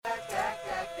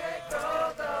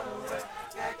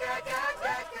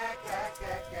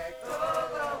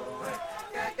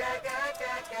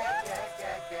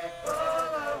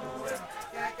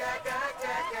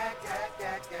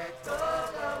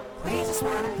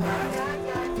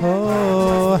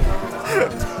Oh.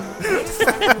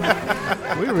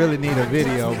 We really need a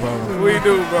video, bro. We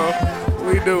do, bro.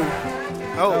 We do.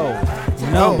 Oh.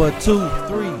 Number 2,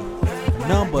 3.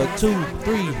 Number 2,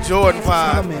 3. Jordan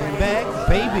Pod. Coming back,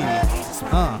 baby.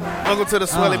 Welcome to the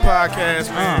Swelly Podcast,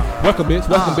 man. Welcome, bitch.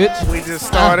 Welcome, bitch. We just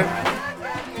started.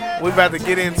 We about to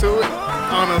get into it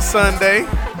on a Sunday.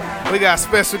 We got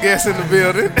special guests in the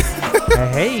building.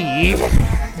 Hey.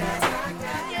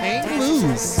 Ain't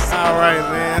loose. All right,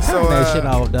 man. So that shit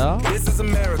off, dog. This is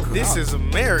America. This is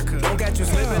America. Don't catch you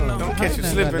slipping. Don't catch you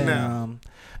slipping now.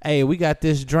 Hey, we got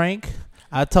this drink.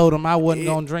 I told him I wasn't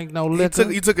gonna drink no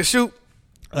liquor. You took a shoot.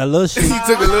 A little shoot. He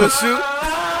took a little shoot.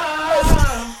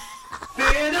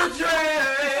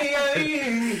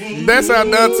 That's how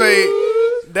Dante.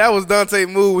 That was Dante's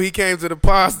move. He came to the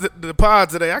pod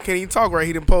today. I can't even talk right.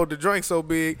 He done pulled the drink so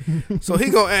big. So he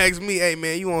gonna ask me, "Hey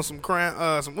man, you want some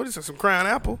crown? Some Crown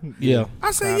Apple?" Yeah.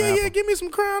 I said, "Yeah, give me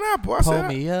some Crown Apple." I said,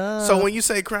 me up. So when you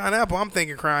say Crown Apple, I'm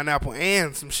thinking Crown Apple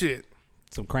and some shit.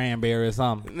 Some cranberry or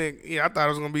something. Yeah, I thought it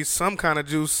was gonna be some kind of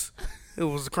juice. It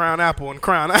was Crown Apple and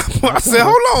Crown Apple. I said,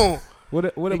 "Hold on."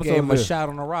 What He gave him a shot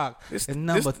on the rock. It's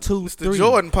number 2, 3. The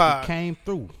Jordan Pod. It came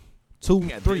through. 2,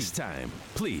 3. At this time,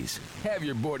 please have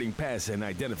your boarding pass and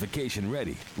identification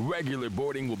ready. Regular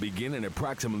boarding will begin in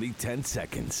approximately 10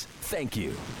 seconds. Thank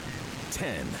you.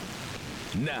 10,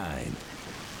 9,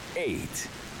 8,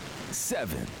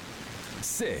 7,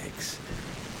 6,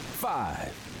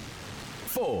 5,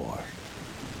 4,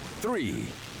 3,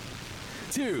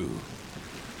 2,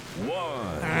 1.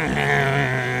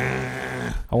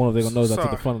 I wonder if they're gonna notice I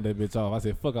took the front of that bitch off. I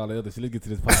said, fuck all that other shit. Let's get to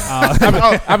this pod.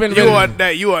 I've been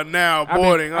ready. You are now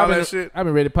boarding all that shit. I've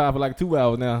been ready to pod for like 2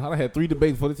 hours now. I had 3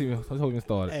 debates before this even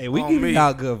started. Hey, we giving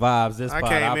y'all good vibes this pod. I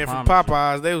came in from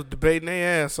Popeyes. They was debating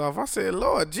their ass off. I said,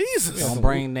 Lord Jesus. Don't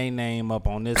bring their name up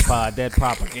on this pod. That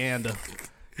propaganda.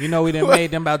 You know we done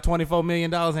made them about $24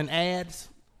 million in ads.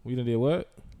 We done did what?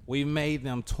 We made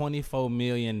them $24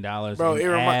 million Bro, in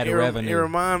ad revenue. It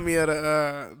remind me of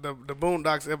the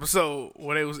Boondocks episode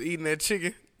where they was eating that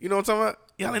chicken. You know what I'm talking about?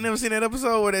 Y'all ain't never seen that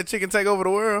episode where that chicken take over the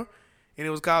world and it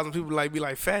was causing people to be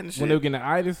fat and shit. When they were getting the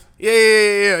itis?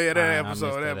 Yeah. That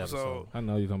episode. I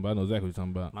know you're talking about. I know exactly what you're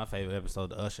talking about. My favorite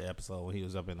episode, the Usher episode, when he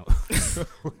was up in the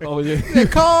oh yeah, the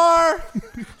car.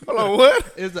 Hold on, what?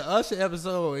 It's the Usher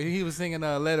episode and he was singing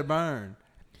 "Let It Burn."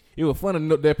 It was fun to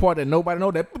know that part that nobody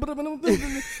know that.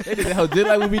 They did that whole just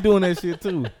like we be doing that shit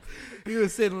too. He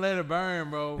was sitting "Let It Burn,"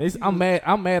 bro. I'm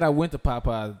mad I went to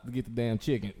Popeyes to get the damn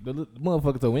chicken. The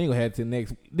motherfucker told me we ain't gonna have it till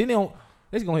next. Then they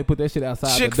just gonna put that shit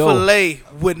outside the door. Chick-fil-A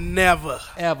would never.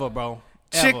 Ever, bro.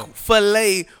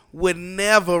 Chick-fil-A would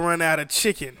never run out of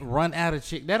chicken. Run out of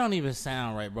chicken? That don't even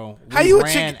sound right, bro. How you a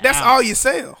chicken? That's all you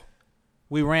sell.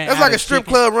 We ran That's out like of a strip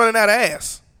chicken. club running out of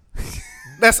ass.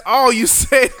 That's all you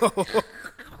sell.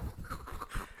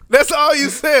 That's all you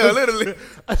sell, literally.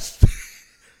 A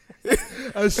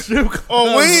strip club.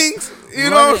 Or wings. You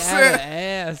know what I'm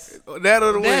saying? Ass. That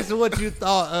or the That's wings. what you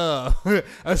thought of.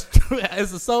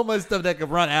 It's so much stuff that can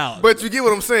run out. But you get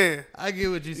what I'm saying. I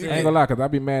get what you saying. I ain't gonna lie, cause I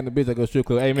be mad in the bitch that go strip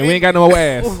club. Hey man, we ain't got no more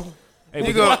ass.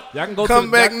 Hey, y'all can go come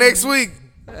back next week.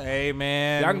 Hey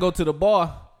man, y'all can go to the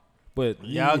bar, but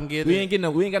y'all can get. We ain't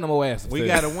got no more ass. We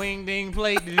got a wing ding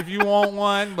plate if you want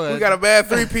one, but we got a bad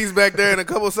 3-piece back there and a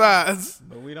couple sides.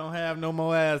 But we don't have no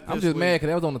more ass. I'm just mad because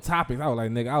that was on the topics. I was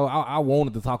like, nigga, I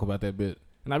wanted to talk about that bit,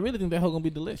 and I really think that hoe gonna be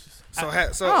delicious. I don't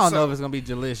know if it's gonna be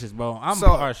delicious, bro. I'm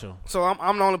partial. So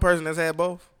I'm the only person that's had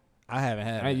both. I haven't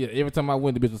had it. Every time I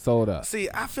went, the bitch was sold out. See,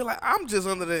 I feel like I'm just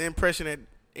under the impression that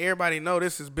everybody know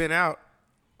this has been out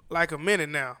like a minute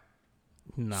now.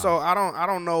 No. So I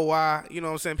don't know why, you know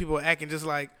what I'm saying, people are acting just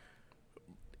like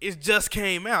it just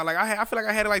came out. Like I feel like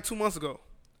I had it like 2 months ago.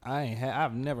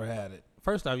 I've never had it.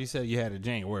 First off, you said you had it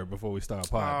January before we started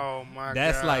potting. Oh my god.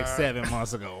 That's like 7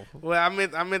 months ago. Well, I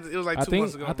meant it was like 2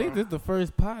 months ago. I think this is the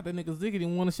first pod that nigga Ziggy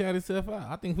didn't want to shout himself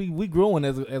out. I think we growing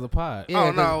as a pod. Yeah,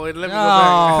 oh no, let me go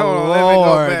back. Hold on, let me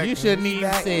go back. You shouldn't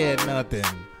even said nothing.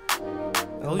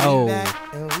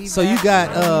 So you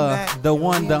got the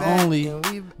one, the only,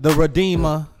 the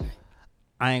Redeemer.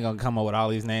 I ain't gonna come up with all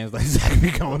these names like Zachary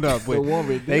coming up with.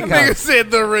 They nigga said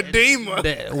the Redeemer.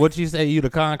 What you say? You the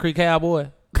concrete cowboy?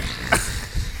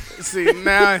 See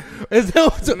now,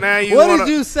 now you. What did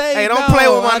you say? Hey, don't play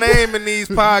with my name in these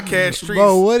podcast streets.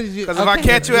 Bro, what did you? Because if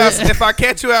I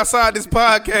catch you outside this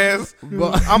podcast,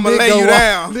 I'm gonna lay you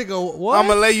down. Nigga, what? I'm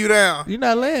gonna lay you down. You're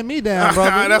not laying me down, bro.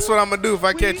 That's what I'm gonna do if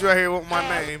I catch you out here with my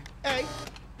name. Hey,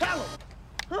 tell him.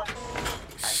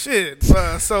 shit.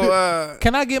 So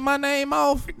Can I get my name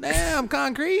off? Damn,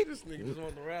 Concrete.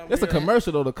 It's a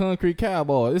commercial though. The Concrete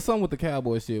Cowboy. It's something with the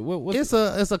cowboy shit.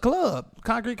 It's a club,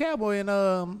 Concrete Cowboy,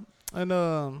 and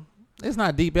it's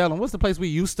not Deep Ellum. What's the place we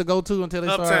used to go to until they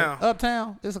started?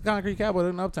 Uptown. It's a Concrete Cowboy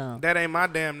in Uptown. That ain't my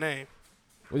damn name.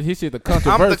 Well, his shit the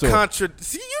controversial.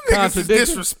 See, you niggas is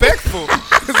disrespectful.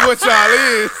 Is what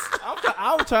y'all is.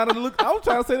 I was trying to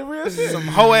say the real shit. Some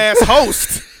hoe ass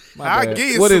host. I'll give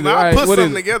you some. I'll put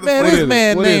something together. Man, for this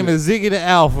man's name is Ziggy the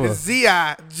Alpha. It's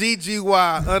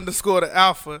ZIGGY_ the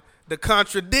Alpha. The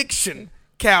contradiction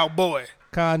cowboy.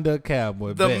 Conduct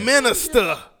Cowboy. The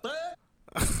minister.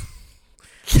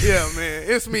 Yeah, man.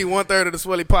 It's me, 1/3 of the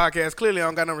Swelly Podcast. Clearly, I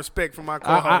don't got no respect for my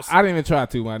co-host. I didn't even try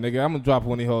to, my nigga. I'm going to drop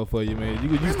one of these hoes for you, man. Let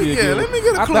me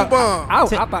get a clue bomb. I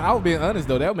thought I was being honest,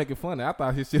 though. That would make it funny. I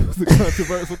thought his shit was a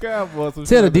controversial cowboy.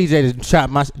 Tell the DJ to chop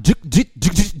my J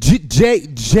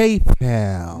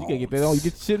now. You can't get that on. You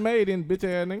get your shit made in, bitch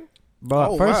ass nigga.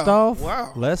 But first off,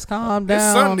 let's calm down. It's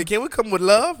Sunday. Can we come with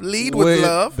love? Lead with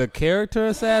love. The character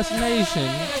assassination.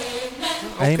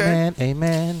 Okay.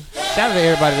 Amen. Shout out to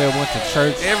everybody that went to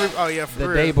church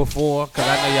the day before, because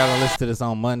I know y'all gonna listen to this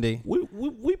on Monday.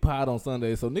 We pod on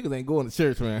Sunday, so niggas ain't going to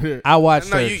church around here. I watch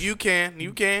church. No, you can.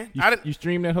 You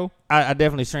stream that hoe? I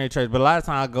definitely stream church, but a lot of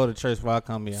times I go to church before I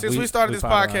come here. Since we started this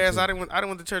podcast, I done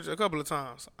went to church a couple of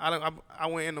times. I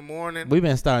went in the morning. We've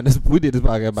been starting this. We did this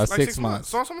podcast about like 6 months.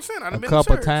 So that's what I'm saying. I done a been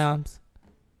couple to church. times.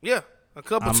 Yeah. A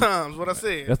couple times, what I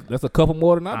said. That's a couple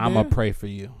more than I've been. I'm going to pray for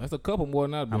you. That's a couple more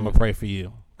than I've been. I'm going to pray for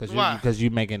you. Because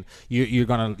you're making, you're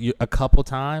going to, a couple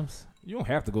times. You don't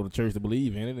have to go to church to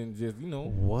believe in it and just,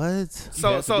 What?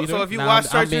 So if you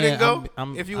watch church, you didn't go?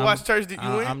 If you watch church, did you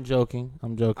win? I'm joking.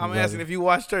 I'm asking if you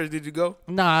watch church, did you go?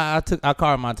 Nah, I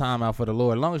carved my time out for the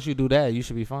Lord. As long as you do that, you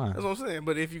should be fine. That's what I'm saying.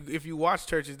 But if you watch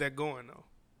church, is that going, though?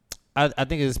 I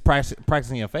think it's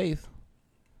practicing your faith.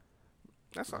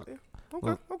 That's all, yeah.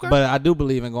 Okay. But I do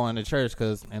believe in going to church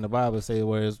because in the Bible it says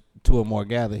where there's two or more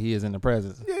gathered, he is in the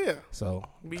presence. Yeah. So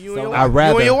you and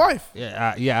your wife.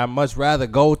 Yeah, I much rather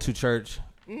go to church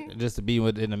just to be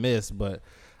in the midst. But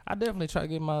I definitely try to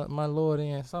get my Lord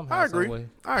in somehow. I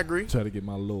agree. Try to get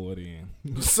my Lord in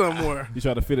somewhere. You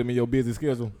try to fit him in your busy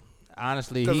schedule.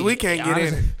 Honestly, because we can't get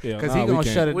in it. Because he's gonna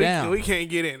shut it down. We can't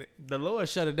get in it. The Lord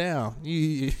shut it down.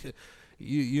 You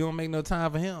don't make no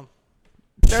time for him.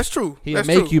 That's true. He'll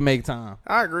make you make time.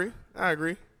 I agree.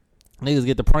 Niggas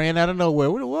get to praying out of nowhere.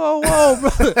 Whoa,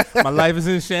 brother. My life is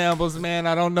in shambles, man.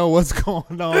 I don't know what's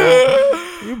going on.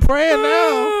 You praying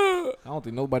now. I don't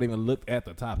think nobody even looked at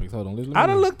the topics. Hold on. I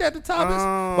done looked at the topics,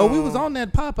 but we was on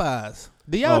that Popeyes.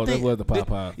 Do y'all think? That was the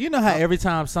Popeyes. You know how every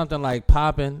time something like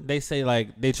popping, they say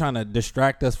like they trying to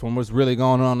distract us from what's really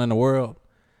going on in the world?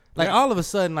 Like all of a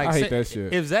sudden, like I hate that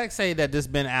shit. If Zach say that this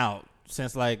been out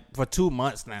since like for 2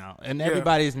 months now, and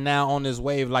everybody's now on this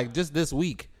wave, like just this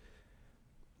week.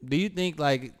 Do you think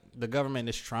like the government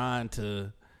is trying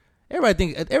to?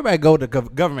 Everybody go to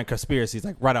government conspiracies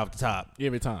like right off the top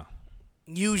every time.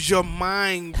 Use your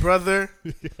mind, brother.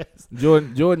 Yes.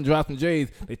 Jordan dropped some J's.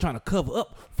 They trying to cover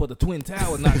up for the Twin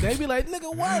Towers. Now they be like,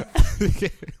 nigga, what?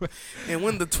 And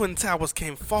when the Twin Towers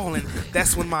came falling,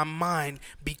 that's when my mind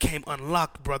became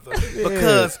unlocked, brother. Yeah.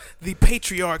 Because the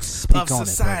patriarchs of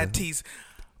society's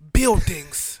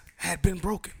buildings had been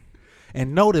broken.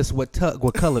 And notice what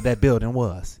color that building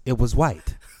was. It was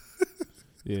white.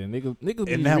 Yeah, niggas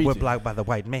be and now we're blocked by the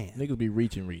white man. Niggas be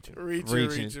reaching, man.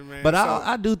 But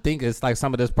I do think it's like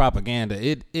some of this propaganda.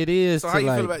 It is. So how you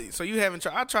feel about it? So you haven't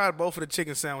tried? I tried both of the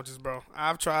chicken sandwiches, bro.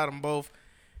 I've tried them both.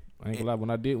 I ain't gonna lie. When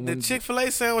I did the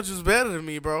Chick-fil-A sandwich was better than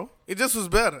me, bro. It just was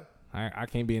better. I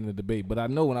can't be in the debate, but I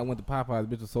know when I went to Popeyes,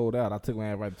 bitch was sold out. I took my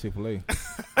ass right to Chick-fil-A.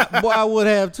 Boy, I would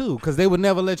have too, because they would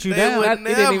never let you down. It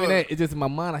didn't even that. It's just in my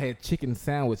mind. I had chicken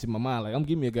sandwich in my mind. Like, I'm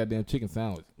giving me a goddamn chicken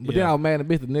sandwich. But then I was mad at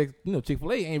the bitch. The next,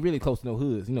 Chick-fil-A ain't really close to no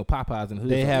hoods. Popeyes in the hood.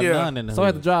 They have none in the hood. So I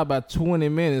had to drive about 20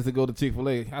 minutes to go to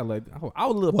Chick-fil-A. I was a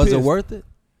little Was pissed. It worth it?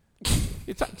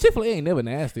 Chick-fil-A ain't never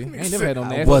nasty. I ain't never had no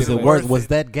nasty. Was it worth? Was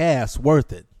that gas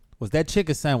worth it? Was that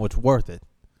chicken sandwich worth it?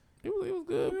 It was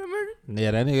good.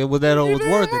 Yeah, that nigga was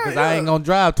worth it because I ain't gonna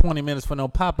drive 20 minutes for no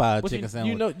Popeye chicken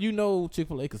sandwich. You know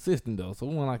Chick-fil-A consistent though, so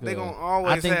we want like they gonna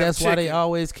always. I think have that's chicken. why they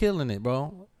always killing it,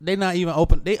 bro. They not even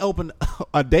open. They open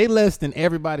a day less than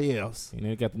everybody else.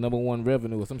 They got the #1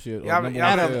 revenue or some shit. Out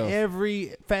of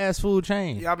every fast food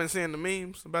chain. Y'all been seeing the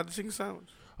memes about the chicken sandwich?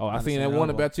 Oh, I seen that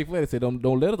one about Chick-fil-A. They said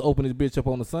don't let us open this bitch up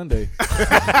on a Sunday.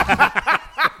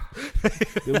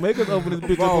 They'll make us open this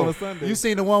bitch up on a Sunday. You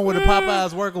seen the one where the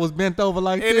Popeyes worker was bent over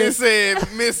like And this? it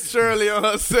said Miss Shirley on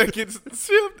her second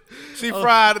shift, she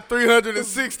fried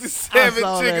 367 I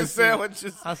saw that chicken shit.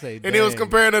 sandwiches. I say, And it was dang.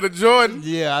 comparing her to Jordan.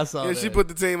 Yeah, I saw And that. she put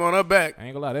the team on her back. I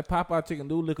ain't gonna lie, that Popeye chicken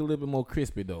do look a little bit more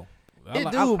crispy though. It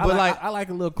do, but I like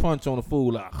a little crunch on the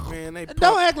food. Like, Man, they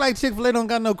Don't act like Chick-fil-A don't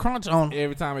got no crunch on.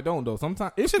 every time it don't though.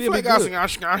 Sometimes it still Chick-fil-A be got good. some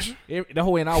gosh, gosh. The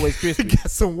whole ain't always crispy. Got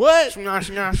some what? Gosh,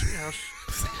 gosh, gosh.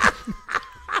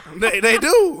 They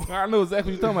do. I know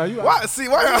exactly what you're talking about. You Why? See,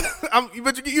 why?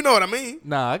 But you know what I mean.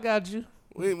 Nah, I got you.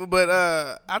 But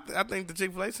I think the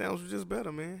Chick-fil-A sandwich was just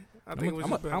better, man. I think it was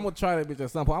just better. I'm gonna try that bitch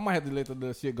at some point. I might have to let the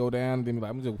little shit go down and then be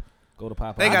like, I'm just go to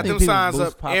Popeye. They got I think them people signs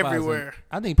boost up Popeyes everywhere.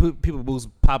 I think people boost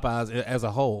Popeyes as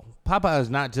a whole. Popeyes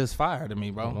not just fire to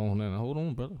me, bro. Hold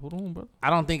on, brother. I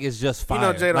don't think it's just You fire.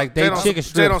 know, Jay like they chicken Jay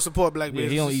strips. don't support black Yeah,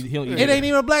 business. he don't eat. It ain't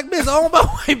even a black business owned by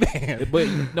white man. But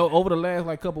no, over the last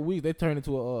like couple weeks, they turned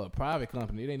into a private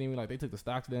company. It ain't even like they took the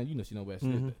stocks down. You know, she know about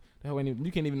shit. That whole ain't even,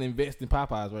 you can't even invest in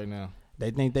Popeyes right now.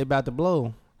 They think they about to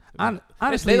blow.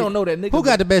 Honestly, They don't know that nigga. Who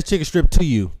got the best chicken strip to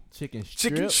you? chicken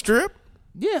Chicken strip? strip?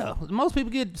 Yeah, most people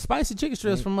get spicy chicken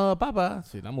strips from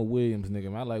Popeyes. Shit, I'm a Williams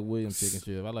nigga. Man. I like Williams chicken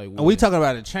strip. I like Williams. And we talking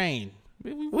about a chain.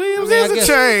 Williams I is a guess-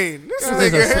 chain. This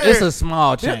nigga It's here. a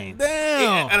small chain.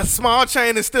 Damn. And a small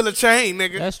chain is still a chain,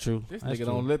 nigga. That's true. This That's nigga true.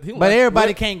 don't let. He don't But like-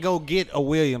 everybody can't go get a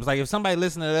Williams. Like if somebody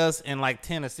listening to us in like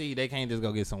Tennessee, they can't just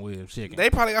go get some Williams chicken. They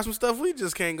probably got some stuff we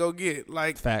just can't go get.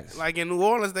 Like Facts. Like in New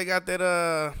Orleans, they got that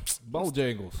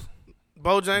Bojangles.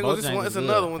 Bojangles. Bojangles It's good.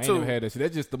 another I one ain't too. never had that shit.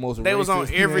 That's just the most. They was on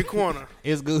racist, every man. corner.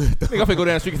 It's good. I think I'm finna go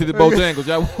down the street to the Bojangles.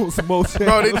 Y'all want some Bojangles?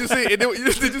 Bro, did you see? Did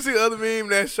you see the other meme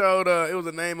that showed? It was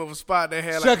the name of a spot that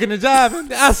had like. Shucking and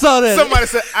jiving. I saw that. Somebody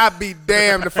said, "I'd be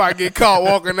damned if I get caught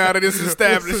walking out of this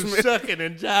establishment." Shucking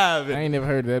and jiving. I ain't never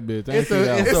heard of that bitch. I ain't It's see a-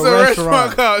 that It's one. a a restaurant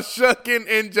restaurant. called Shucking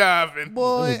and Jiving.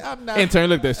 Boy, I'm not. Intern,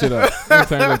 look that shit up.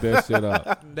 Intern, look that shit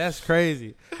up. That's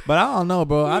crazy. But I don't know,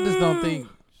 bro. I just don't think.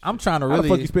 I'm trying to How the fuck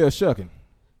you really spell shucking?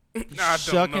 Nah, I don't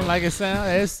shucking know. like it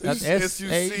sounds. S-U-C-K-I-N.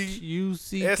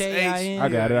 S-H-U-C-K-I-N. I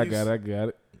got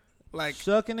it. Like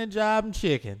Shucking and jiving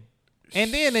chicken.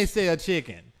 And then they sell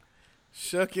chicken.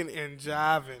 Shucking and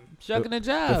Jiving. Shucking and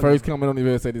jiving. The first comment on the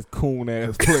event said this coon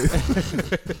ass place.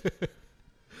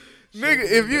 Nigga,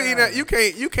 if you eat that, you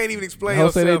can't even explain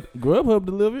I'll say yourself. they Grubhub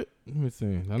delivered. Let me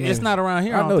see. It's not around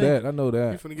here. I know think. that. I know You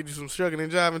that. finna get you some Shucking and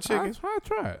Jiving chicken. I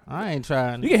try it. I ain't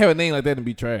trying. You can have a name like that and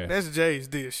be trash. That's Jay's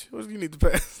dish. What do you need to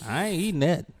pass? I ain't eating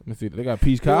that. Let me see. They got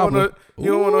peach You don't cobbler.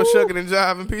 want no Ooh. Shucking and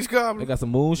Jiving peach They cobbler. got some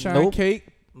moonshine Nope. cake.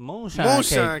 Moonshine,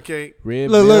 Moonshine cake. cake.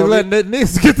 Red Look, velvet. let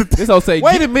niggas get the. This whole say.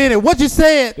 Wait a minute. What you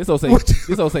said? This whole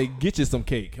say. Get you some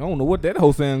cake. I don't know what that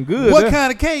whole sound good. What That-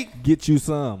 kind of cake? Get you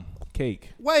some cake.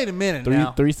 Wait a minute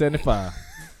now. $3.75.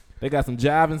 They got some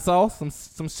jiving sauce,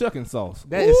 some shucking sauce.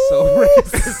 That is so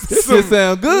racist. This shit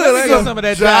sound good. Let me They get got some of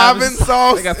that Jiving jiving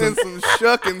sauce They got some- and some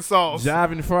Shucking sauce.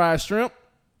 jiving fried shrimp.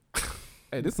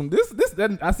 Hey, this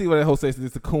that, I see what that whole says.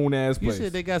 This is a coon ass You place.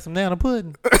 said they got some nana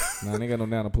pudding. Nah, they got no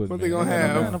nana pudding. What they man. gonna got no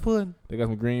have? Nana pudding. They got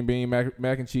some green bean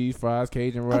mac and cheese, fries,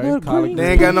 Cajun got rice, collard green They greens.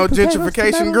 ain't got no Potatoes,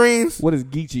 gentrification tomatoes. greens. What is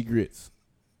Geechee grits?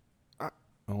 I-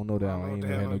 I don't know that one. I ain't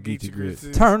never had no Geechee grits.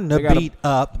 Turn the They got a- beat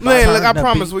up. Man, Turn look, I the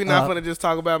promise beat we not up. gonna just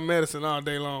talk about medicine all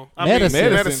day long.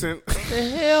 Medicine. Medicine. What the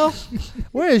hell?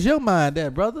 Where is your mind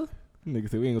at, brother?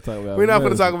 Nigga said we ain't gonna talk about. We're not gonna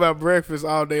medicine. talk about breakfast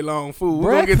all day long. Food.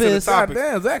 We're gonna get to the Breakfast? God topic.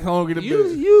 damn, Zach hungry to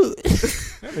You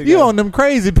bitch. you on them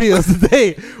crazy pills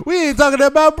today. We ain't talking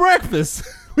about breakfast.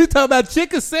 We talking about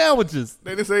chicken sandwiches.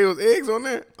 They didn't say it was eggs on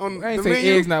there on I ain't the say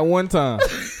menu. eggs not one time.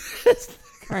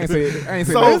 I ain't say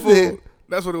Soul that. food.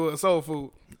 That's what it was. Soul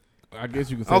food. I guess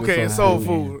you can say Okay, it's that's soul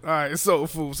something. food. All right, it's soul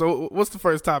food. So what's the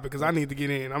first topic? Because I need to get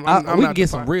in. I'm We not can the get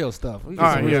some part. real stuff. We can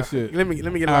All get some right, real yeah. shit. Let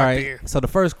me get All locked right. in. So the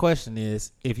first question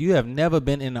is: if you have never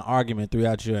been in an argument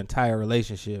throughout your entire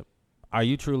relationship, are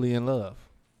you truly in love?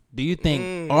 Do you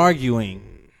think arguing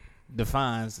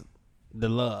defines the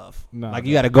love? Nah, Like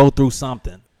you got to go through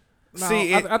something. No,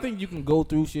 See, I think you can go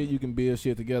through shit, you can build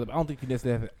shit together, but I don't think you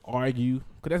necessarily have to argue,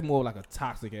 because that's more like a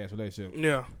toxic ass relationship.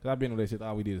 Yeah, 'Cause I've been in a relationship,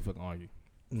 all we did is fucking argue.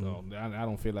 So I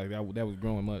don't feel like that was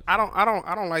growing much. I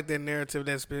don't like that narrative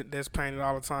that's painted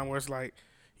all the time where it's like,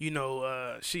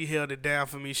 she held it down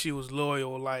for me. She was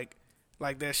loyal, like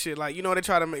that shit. Like, they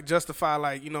try to justify,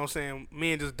 like, what I'm saying,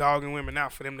 men just dogging women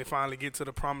out for them to finally get to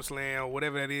the promised land or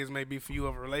whatever that is may be for you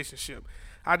of a relationship.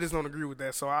 I just don't agree with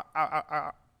that. So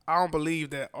I don't believe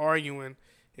that arguing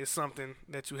is something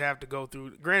that you have to go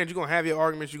through. Granted, you're going to have your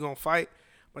arguments, you're going to fight,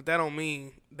 but that don't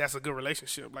mean that's a good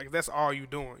relationship. Like, that's all you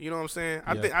doing. You know what I'm saying?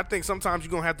 Yeah. I think sometimes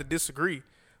you're going to have to disagree.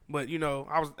 But,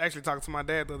 I was actually talking to my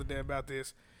dad the other day about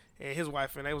this. and his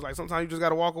wife, and they was like, sometimes you just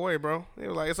gotta walk away, bro. They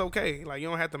was like, it's okay. Like, you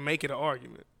don't have to make it an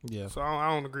argument. Yeah. So I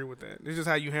don't agree with that. It's just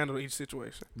how you handle each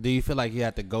situation. Do you feel like you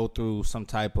have to go through some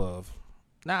type of,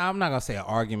 I'm not gonna say an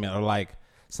argument, or like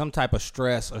some type of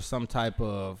stress, or some type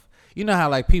of, you know how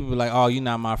like people be like, oh, you're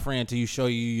not my friend till you show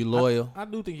you loyal. I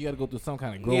do think you got to go through some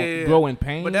kind of Yeah. growing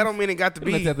pain. But that don't mean it got to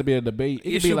be. It has to be a debate. It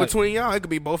could issue be like, between y'all. It could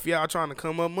be both of y'all trying to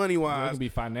come up money it wise. could be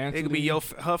financially. It could be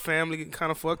her family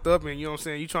kind of fucked up, and you know what I'm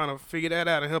saying. You trying to figure that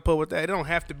out and help her with that. It don't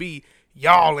have to be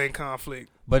y'all in conflict.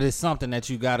 But it's something that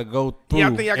you got to go through. Yeah,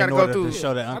 I think y'all gotta in go order through. to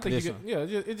show that I think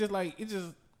unconditional. it's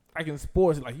just like in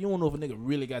sports, like you don't know if a nigga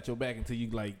really got your back until you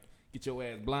like get your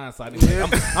ass blindsided.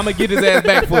 Like, I'm gonna get his ass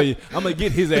back for you. I'm gonna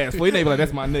get his ass for you. They be like,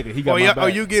 that's my nigga. He got my back. Or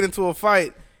you get into a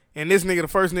fight and this nigga the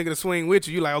first nigga to swing with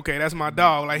you. You like, okay, that's my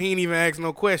dog. Like he ain't even ask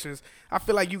no questions. I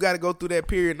feel like you got to go through that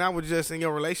period, not with just in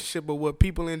your relationship, but with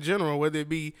people in general, whether it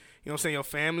be, you know what I'm saying, your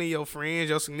family, your friends,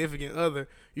 your significant other.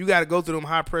 You got to go through them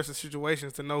high pressure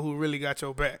situations to know who really got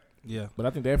your back. Yeah. But I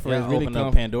think that phrase really open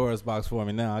up Pandora's box for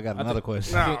me now. I got another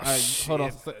question. Hold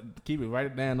on, keep it, write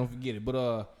it down, don't forget it.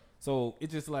 But so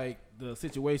it's just like the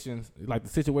situations, like the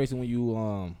situation when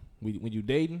you when you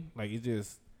dating, like it's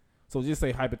just, so just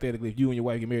say hypothetically, if you and your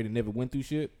wife get married and never went through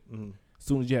shit, as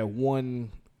soon as you have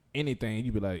one anything,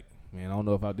 you be like, man, I don't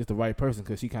know if this the right person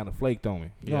because she kind of flaked on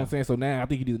me. You know what I'm saying? So now I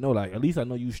think you need to know, like, at least I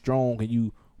know you strong and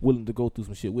you willing to go through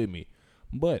some shit with me.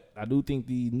 But I do think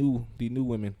the new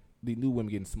women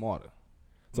getting smarter.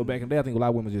 So back in the day, I think a lot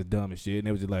of women just dumb as shit, and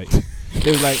they was just like,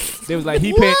 they was like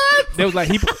he paid. They was like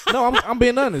he. No, I'm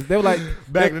being honest. They were like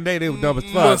Back in the day, they were dumb as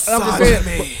fuck.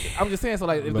 I'm just saying. So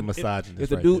like, if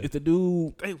the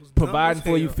dude was providing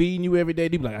dumb for as you, hell. feeding you every day,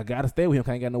 they be like, I gotta stay with him.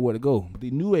 'Cause I ain't got nowhere to go. But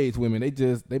the new age women,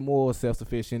 they more self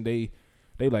sufficient. They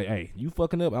like, hey, you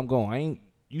fucking up, I'm going.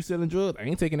 You selling drugs? I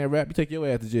ain't taking that rap. You take your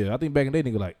ass to jail. I think back in the day,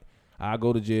 nigga like, I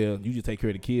go to jail. You just take care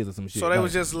of the kids or some shit. So they like,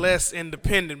 was just less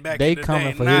independent back They in the coming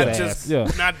day. for Not his just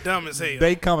ass. not dumb as hell.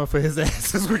 They coming for his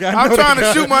asses. I'm trying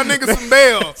to shoot my nigga some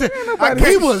bail.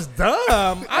 He was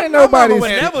dumb. I ain't nobody was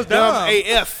never dumb dumb.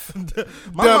 AF.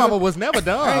 My mama was never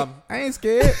dumb. I ain't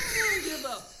scared.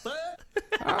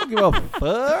 I don't give a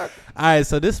fuck. All right,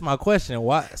 so this is my question.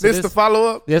 Why? So This the follow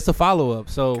up. That's a follow up.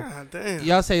 So God damn.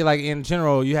 y'all say like in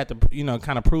general you have to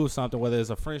kind of prove something, whether it's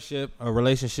a friendship, a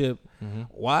relationship.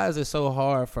 Why is it so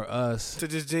hard for us To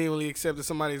just genuinely accept that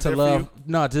somebody's to there love? for you.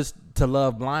 No, just to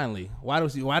love blindly. Why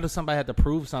does somebody have to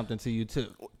prove something to you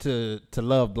to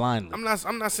love blindly?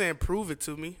 I'm not saying prove it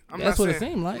to me. That's what it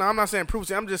seemed like. No, I'm not saying prove it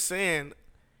to me. I'm just saying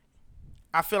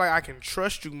I feel like I can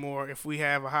trust you more if we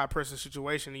have a high pressure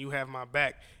situation and you have my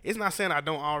back. It's not saying I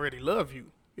don't already love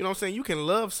you. You know what I'm saying? You can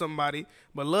love somebody,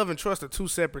 but love and trust are two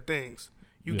separate things.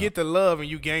 You get the love and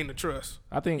you gain the trust.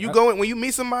 I think go in when you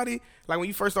meet somebody, like when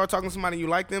you first start talking to somebody and you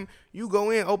like them, you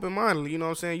go in open mindedly. You know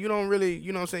what I'm saying? You don't really,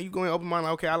 you know what I'm saying? You go in open minded,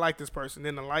 like, okay, I like this person.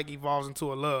 Then the like evolves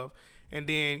into a love. And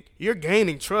then you're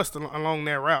gaining trust along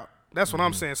that route. That's what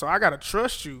I'm saying. So I got to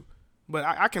trust you, but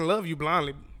I can love you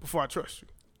blindly before I trust you.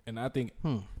 And I think,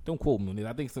 don't quote me on this.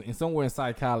 I think somewhere in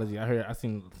psychology, I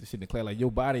seen shit in the class, like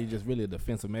your body is just really a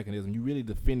defensive mechanism. You really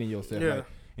defending yourself. Yeah. Like,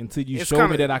 until you It's show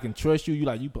kinda, me that I can trust you,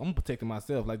 I'm protecting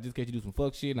myself. Like, just in case you do some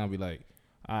fuck shit, and I'll be like,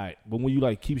 all right. But when you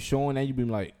like keep showing that, you be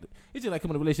like, it's just like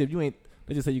coming in a relationship. You ain't,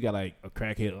 let's just say you got like a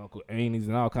crackhead uncle, aunties,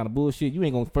 and all kind of bullshit. You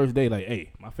ain't gonna first day like,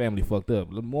 hey, my family fucked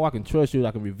up. The more I can trust you,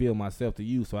 I can reveal myself to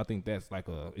you. So I think that's like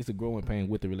it's a growing pain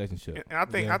with the relationship. And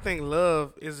I think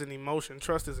love is an emotion.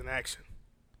 Trust is an action.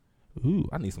 Ooh,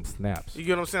 I need some snaps. You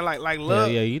get what I'm saying? Like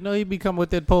love. Yeah, you know he be coming with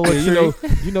that poetry.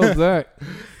 you know Zach.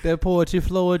 That poetry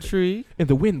tree. And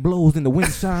the wind blows and the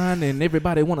wind shine and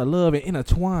everybody want to love and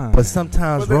intertwine. But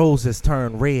sometimes roses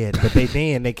turn red, but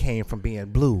they came from being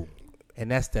blue. And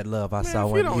that's that love I saw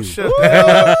if you in don't you. shut the hell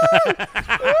up.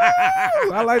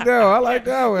 I like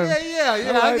that one. Yeah.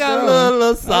 I I got that a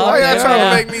little soft. Why y'all trying Yeah.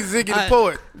 to make me Ziggy the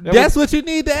poet? That's what you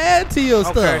need to add to your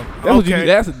stuff. That's what you Okay. need.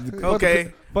 That's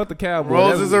Okay. Fuck the cowboy.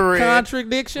 Roses are red.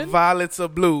 Contradiction. Violets are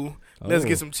blue. Let's Oh.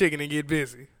 get some chicken and get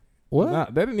busy. What? Nah,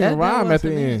 that didn't even rhyme at the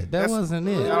wasn't end. it. That That's- wasn't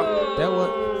it. Y'all- That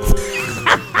was.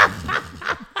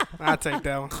 I'll take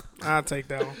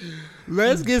that one.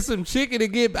 Let's get some chicken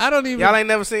and get. I don't even. Y'all ain't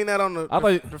never seen that on I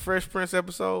thought- the Fresh Prince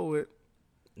episode with.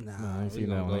 Nah, I ain't we seen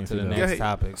gonna that one. go I ain't to the seen that next Yeah,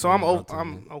 topic. So I'm We gonna go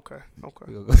to okay.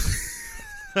 we gonna go-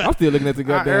 I'm still looking at the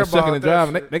goddamn airballed shucking and that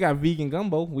driving. shit. They got vegan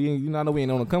gumbo. I know we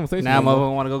ain't on a conversation. Now, no more.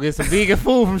 motherfucker, want to go get some vegan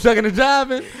food from Shucking and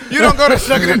Jiving. You don't go to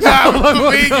Shucking and Jiving for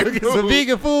Go vegan get some food.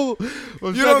 vegan food.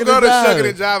 From You don't go to Jiving. Shucking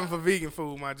and Jiving for vegan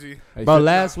food, my G. Hey, Bro, shit.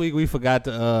 last week we forgot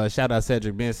to shout out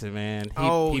Cedric Benson, man.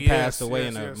 He passed away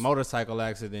in a motorcycle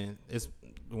accident. It's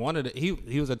one of the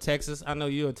he was a Texas. I know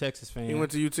you're a Texas fan. He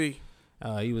went to UT.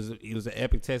 He was an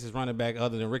epic Texas running back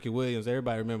other than Ricky Williams.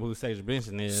 Everybody remember who Sage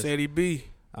Benson is. Said he be.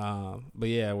 But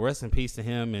yeah, rest in peace to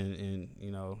him and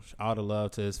all the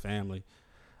love to his family.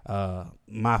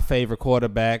 My favorite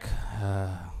quarterback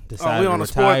decided to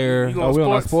retire. We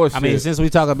on sports. I mean, since we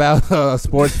talk about a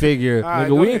sports figure, right,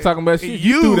 nigga, we ain't talking about shit.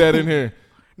 You threw that in here.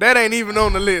 That ain't even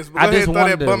on the list. But go ahead and throw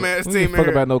that bum ass team in here. Fuck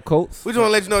about no Colts. We just want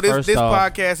to let you know this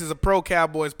podcast is a pro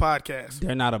Cowboys podcast.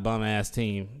 They're not a bum ass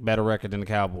team. Better record than the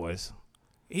Cowboys.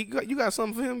 You got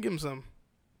something for him? Give him something.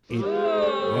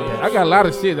 I got a lot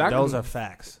of shit. Those are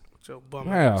facts. Your bum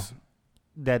ass.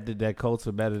 That Colts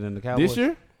are better than the Cowboys this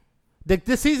year.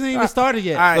 This season ain't even started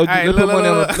yet. All right,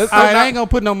 I ain't gonna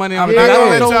put no money on it. I'm not gonna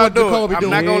let y'all do it. I'm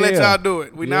not gonna let y'all do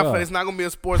it. It's not gonna be a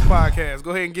sports podcast.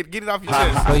 Go ahead and get it off your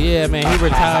chest. But yeah, man, he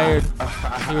retired.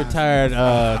 He retired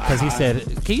because he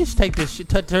said, "Can you just take this shit,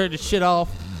 turn this shit off?"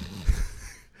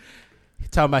 He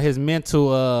talking about his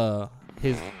mental,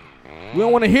 his. We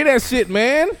don't want to hear that shit,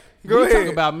 man. Go ahead.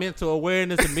 Talk about mental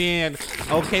awareness and being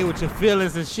okay with your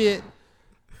feelings and shit.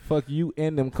 Fuck you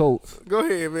and them Colts. Go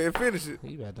ahead, man. Finish it.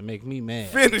 You about to make me mad.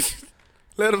 Finish.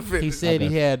 Let him finish. He said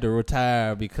he had to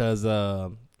retire because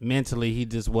mentally he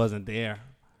just wasn't there.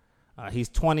 He's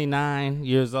 29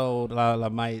 years old. I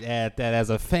might add that as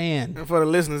a fan. And for the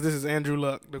listeners, this is Andrew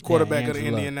Luck, the quarterback of the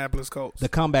Indianapolis Colts. The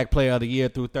comeback player of the year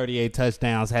through 38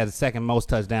 touchdowns, had the second most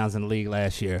touchdowns in the league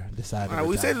last year. Decided to retire.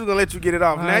 We said we was going to let you get it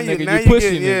off. Now you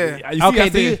pushing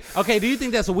it. Okay, do you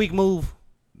think that's a weak move?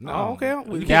 No, okay.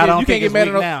 You can't get mad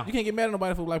at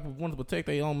nobody for like wanting to protect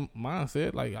their own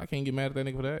mindset. Like I can't get mad at that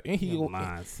nigga for that.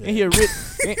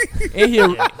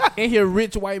 And he a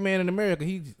rich white man in America.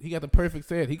 He got the perfect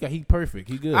set. He perfect.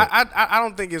 He good. I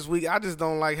don't think it's weak. I just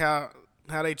don't like how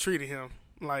they treated him.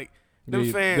 Like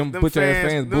them fans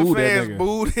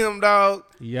booed him, dog.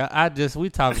 Yeah, we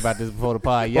talked about this before the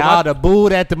pod. Y'all the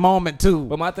booed at the moment too.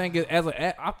 But my thing is,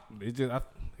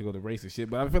 he go to racist shit,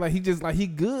 but I feel like he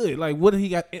good. Like what he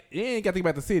got? He ain't got to think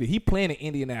about the city. He playing in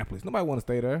Indianapolis. Nobody want to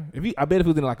stay there. I bet if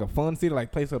he was in like a fun city,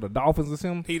 like place of the Dolphins or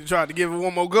something, he'd tried to give it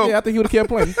one more go. Yeah, I think he would have kept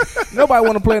playing. Nobody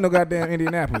want to play in no goddamn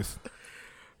Indianapolis.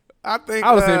 I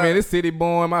would say, man, this city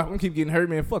born. I'm keep getting hurt,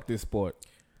 man. Fuck this sport.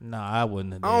 No, I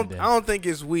wouldn't have done that. I don't think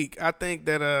it's weak. I think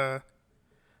that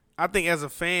I think as a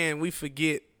fan we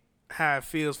forget how it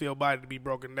feels for your body to be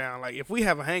broken down. Like if we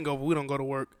have a hangover, we don't go to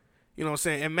work. You know what I'm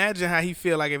saying? Imagine how he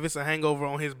feel like if it's a hangover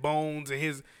on his bones and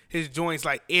his joints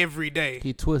like every day.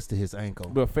 He twisted his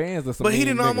ankle. But fans are some But he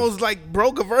didn't almost like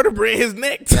broke a vertebrae in his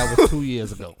neck too. That was 2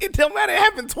 years ago. It don't matter. It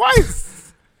happened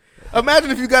twice.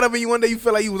 Imagine if you got up and one day you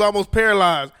feel like you was almost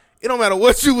paralyzed. It don't matter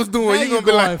what you was doing. You're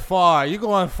going far. You're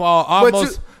going far.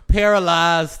 Almost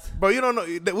paralyzed. Bro, you don't know.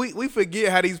 We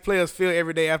forget how these players feel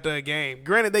every day after a game.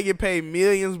 Granted, they get paid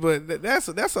millions, but that's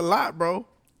a lot, bro.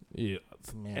 Yeah.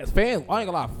 As fans, I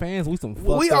ain't gonna lie. Fans, we some.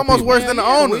 We almost worse than the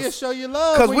owners. We'll show you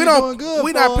love because we don't.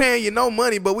 We not paying you no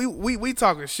money, but we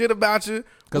talking shit about you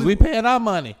because we paying our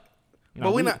money.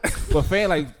 But we not. But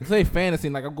say fantasy,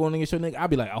 like I'm going against your nigga. I'll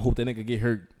be like, I hope that nigga get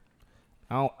hurt.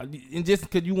 And just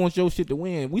because you want your shit to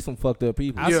win, we some fucked up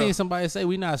people. I seen somebody say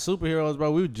we not superheroes, bro.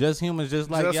 We just humans,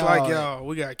 just like y'all. Just like y'all.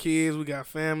 We got kids. We got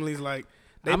families. Like.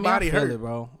 Body I feel hurt, it,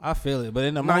 bro. I feel it, but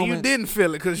in the moment, you didn't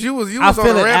feel it because you was I on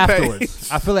feel a it rampage.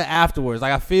 Afterwards. I feel it afterwards.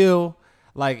 Like I feel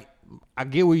like I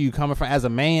get where you coming from as a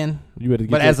man,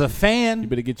 as a fan, you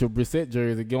better get your Brissett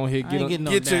jersey. Go ahead, get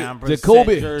your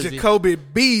Jacoby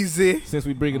Beasley. Since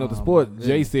we bringing up the sport,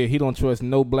 Jay said he don't trust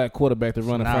no black quarterback to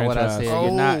run a franchise. What I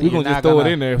said. We're gonna just throw it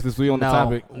in there since we on the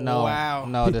topic. No, wow.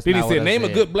 No, that's then not he said, what name I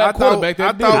a good black quarterback.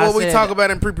 I thought what we talk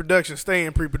about in pre-production, stay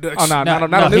in pre-production. Oh no,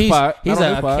 not on this part. He's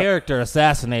a character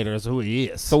assassinator. Is who he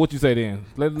is. So what you say then?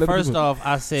 First off,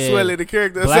 I said Swelly, the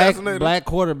character assassinator. Black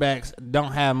quarterbacks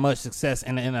don't have much success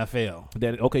in the NFL.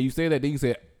 Okay, you say that. Then you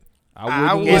said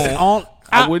I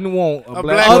wouldn't want a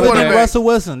black other quarterback. than Russell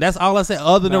Wilson. That's all I said.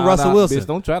 Other than Russell Wilson. Bitch,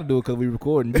 don't try to do it because we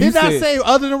recording. Did I say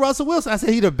other than Russell Wilson? I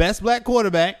said he the best black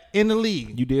quarterback in the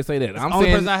league. You did say that. I'm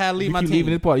saying person I had to leave my team.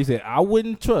 Leaving this part. You said I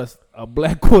wouldn't trust a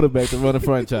black quarterback to run a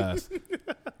franchise.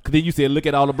 Because then you said look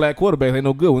at all the black quarterbacks. Ain't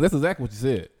no good ones. That's exactly what you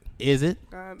said. Is it?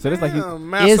 So that's like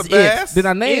is it? Did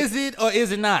I name? Is it or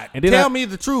is it not? And Tell me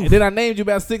the truth. And then I named you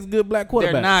about 6 good black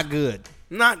quarterbacks. They're not good.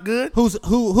 Not good.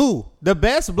 Who? The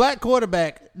best black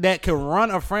quarterback that can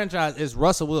run a franchise is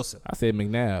Russell Wilson. I said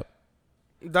McNabb.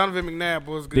 Donovan McNabb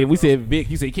was good. Then we said Vic.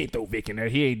 You said you can't throw Vic in there.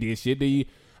 He ain't did shit.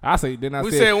 I say. Then I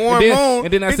We said, said Warren Moon.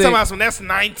 And then I he said, talking about some. That's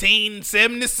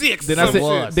 1976. then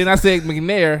I said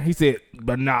McNair. He said,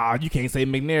 but nah, you can't say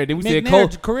McNair. Then we said Cole.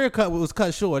 career cut was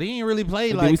cut short. He ain't really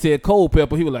played And like. then we said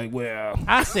Culpepper. He was like, well,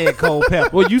 I said Culpepper.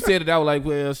 well, you said it. I was like,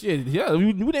 well, shit. Yeah,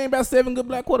 we named about 7 good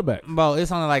black quarterbacks. Bro,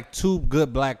 it's only like 2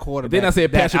 good black quarterbacks. Then I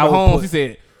said that Patrick I would Mahomes. put- He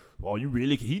said, oh, you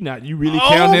really Oh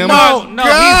count him? my No,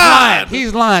 God.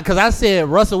 he's lying. Because I said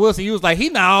Russell Wilson. He was like, he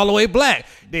not all the way black.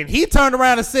 Then he turned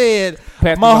around and said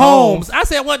Patrick Mahomes. Mahomes. I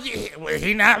said, well,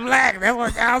 he not black. That's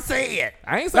what y'all said.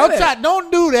 I ain't say Don't that.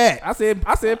 don't do that. I said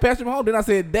Patrick Mahomes. Then I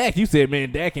said Dak. You said, man,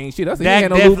 Dak ain't shit. I said, Dak he ain't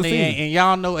no losing definitely ain't. season. And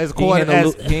y'all know as He ain't had no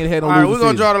quarterback. he ain't had no All right, losing we're going to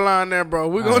season. draw the line there, bro.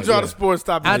 We're going All to draw right, the yeah. sports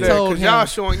topic I there told because him- y'all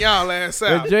showing y'all ass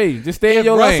out. Jay, just stay in If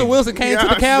your Russell lane. Wilson came to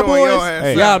Y'all the showing your Cowboys,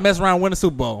 ass y'all out. mess around and win the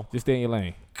Super Bowl. Just stay in your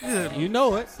lane. You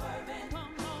know it.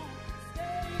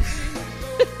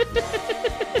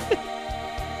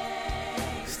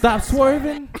 Stop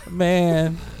swerving.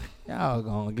 Man, y'all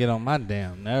gonna get on my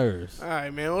damn nerves. All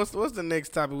right, man. What's the next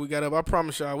topic we got up? I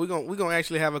promise y'all, we gonna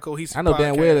actually have a cohesive. I know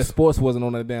damn well that podcast. sports wasn't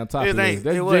on that damn topic. It ain't. list.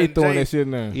 That's It Jay wasn't. throwing Jay- that shit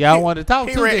in there. Y'all want to talk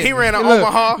he too? ran- then. he ran an Look,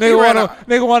 Omaha. He ran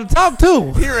Nigga want to talk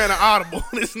too. He ran an audible.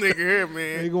 This nigga here,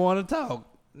 man. Nigga want to talk.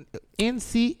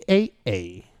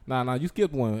 NCAA. Nah, you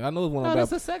skipped one. I know it's one No, about. that's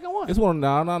the second one. It's one. No.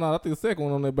 I think the second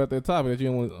one on there about that topic that you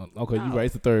didn't want. Okay, you right.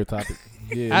 It's the third topic.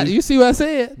 Yeah. You see what I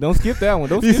said? Don't skip that one.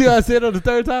 Don't You skip see what I said on the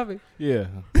third topic? Yeah.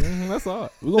 That's all.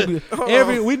 We're gonna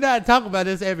be. We not talking about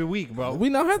this every week, bro. We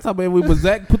know how to talk about it, but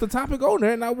Zach put the topic on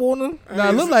there, and I want to. Now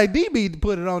it look like DB to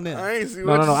put it on there. I ain't see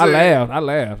what No. you I said.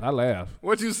 laughed.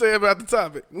 What you say about the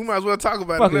topic? We might as well talk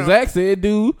about Fucking it now. Zach said,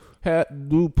 do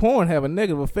porn have a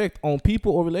negative effect on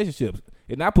people or relationships?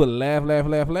 And I put a laugh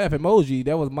emoji.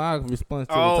 That was my response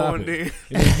to the topic. And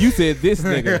And then you said this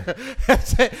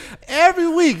nigga. Every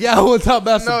week y'all want to talk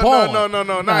about some porn. no,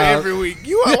 not every week.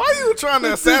 Why you trying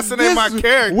to assassinate my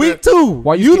character? Week 2.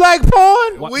 Why you like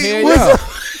porn? Hell yeah.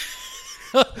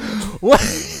 What?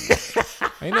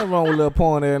 Ain't nothing wrong with a little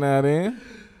porn there now then.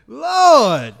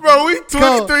 Lord. Bro, we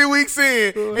 23 weeks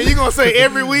in, and you gonna say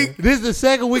every week? This is the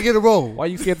second week in a row. Why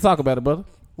you scared to talk about it, brother?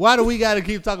 Why do we got to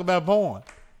keep talking about porn?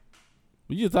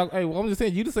 You just talk. Hey, I'm just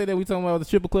saying. You just say that we talking about the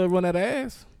stripper club run out of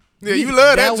ass. Yeah, you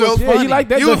love that That joke. was Yeah, you like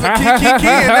that? You joke. was a kid in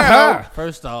that,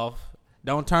 First off,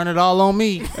 don't turn it all on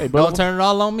me. Hey, bro. Don't turn it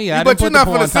all on me. I But didn't you're put not the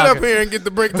porn gonna sit up topic. here and get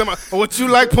the break. What you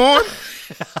like porn?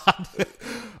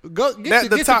 Go get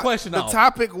the question The off.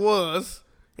 topic was,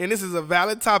 and this is a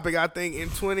valid topic, I think, in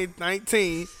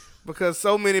 2019, because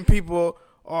so many people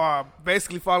are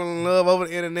basically falling in love over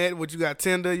the internet. What you got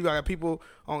Tinder, you got people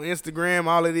on Instagram.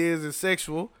 All it is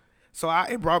sexual. So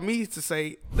it brought me to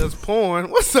say, does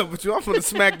porn? What's up with you? I'm gonna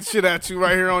smack the shit out you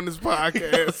right here on this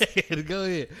podcast. Go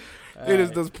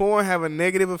ahead. Does porn have a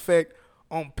negative effect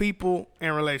on people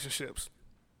and relationships?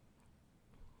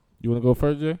 You want to go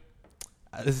first, Jay?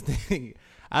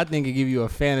 I think it give you a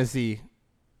fantasy,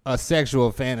 a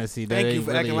sexual fantasy. That Thank you ain't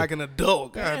for really, acting like an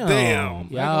adult. God damn.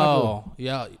 y'all.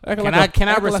 Acting Can like I acting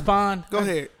like- respond? Go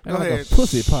ahead. Go Like a ahead.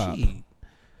 pussy pop.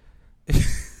 Shit.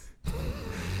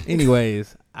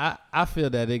 Anyways, I feel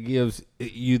that it gives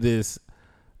you this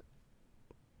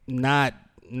not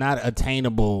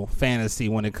attainable fantasy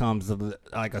when it comes to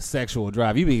like a sexual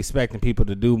drive. You be expecting people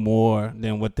to do more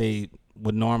than what they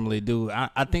would normally do.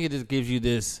 I think it just gives you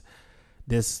this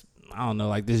I don't know,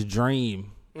 like this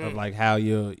dream of like how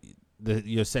your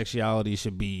sexuality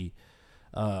should be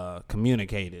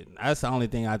communicated. That's the only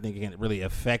thing I think can really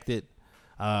affect it.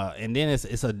 And then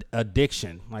it's an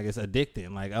addiction. Like it's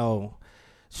addicting. Like, oh,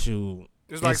 shoot.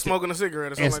 It's like smoking a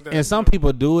cigarette or something like that. And some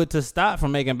people do it to stop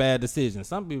from making bad decisions.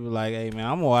 Some people are like, hey, man,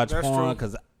 I'm going to watch That's porn true.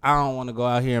 because I don't want to go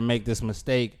out here and make this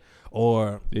mistake.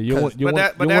 Or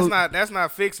That's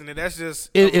not fixing it. That's just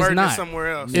it's averting not it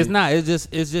somewhere else. It's not. It's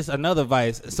just another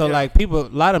vice. So Yeah. like a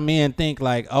lot of men think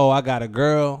like, oh, I got a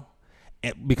girl,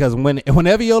 because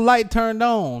whenever your light turned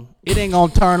on, it ain't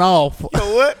gonna turn off.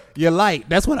 So what? Your light.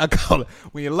 That's what I call it.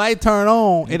 When your light turn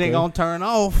on, it ain't gonna turn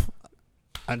off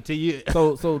until you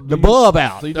So the bulb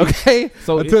out. so you- Okay.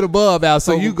 so until the bulb out.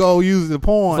 So so- you go use the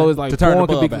porn. So it's like to turn porn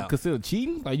the could be bulb out. considered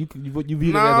cheating. Like you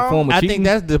view No. that as a form of I cheating. think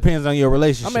that depends on your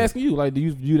relationship. I'm asking you, like, do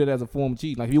you view that as a form of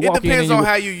cheating? Like, if you It walk in depends and on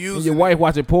how you use and it. your wife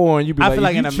watching porn, you be like, I feel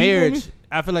like you in a cheating on me? marriage.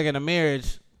 I feel like in a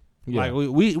marriage. Yeah. Like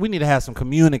we need to have some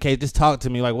communicate. Just talk to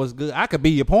me like what's good. I could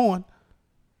be your porn.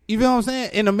 You feel what I'm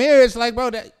saying? In a marriage, like bro,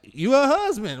 that you a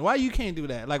husband. Why you can't do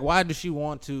that? Like why does she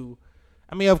want to?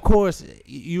 I mean, of course,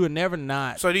 you would never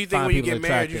not. So do you think find when you people get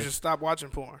married, you attractive. should stop watching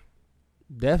porn?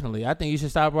 Definitely, I think you should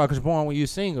stop watching porn when you're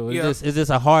single. It's Yeah. just it's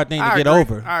a hard thing to I get agree.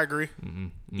 over. I agree.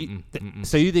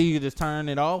 So you think you could just turn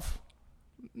it off?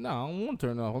 No, I don't want to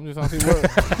turn it off. I'm just trying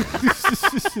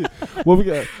to see what we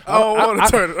got. I don't want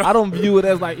to turn it off. I don't view it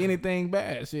as like anything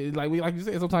bad. Shit, like you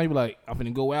said, sometimes you be like, I'm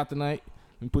finna go out tonight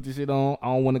and put this shit on. I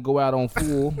don't want to go out on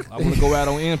full. I want to go out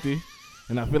on empty.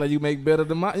 And I feel like you make better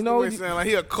than mine. You know, You sound like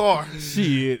he a car.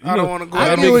 shit. I don't want to go I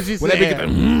out. get what you When said.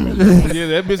 yeah,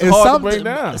 that bitch is hard to break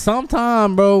down.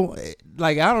 Sometime, bro,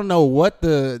 like I don't know what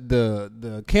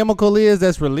the chemical is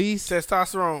that's released,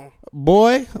 Testosterone.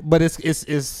 boy, but it's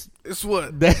It's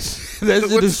what? that What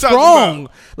shit you is talking strong.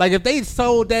 about? Like if they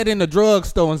sold that in the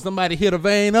drugstore and somebody hit a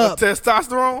vein up,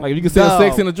 Testosterone. Like if you can sell Dog.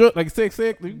 sex in a drug, like sex.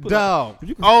 You put dog.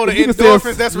 All the if you can sell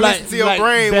endorphins that's released like- to your like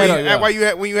brain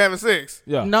that, when you having sex.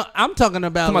 Yeah. No, I'm talking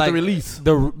about Talking about like the release.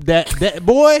 that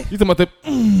boy, You talking about the?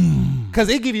 because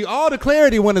it give you all the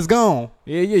clarity when it's gone.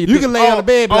 Yeah. You can lay on the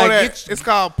bed, and be like, that. "Get It's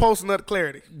called post-nut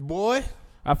clarity. boy,"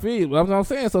 I feel what I'm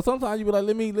saying. So sometimes you be like,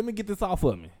 let me get this off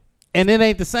of me. and it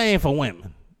ain't the same for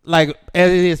women, like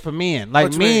as it is for men. Like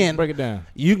What you mean? men, Break it down.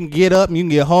 you can get up and you can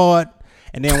get hard,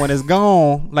 and then when it's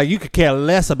gone, like you could care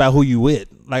less about who you with.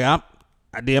 Like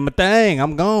I did my thing,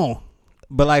 I'm gone.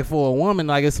 But like for a woman,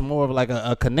 like it's more of like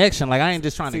a connection. Like I ain't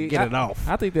just trying to get it off.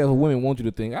 I think that's what women want you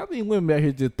to think. I think women out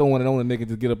here just throwing it on the nigga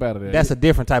to get up out of there. That's a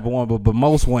different type of woman, but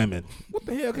most women, what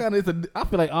the hell kind of? I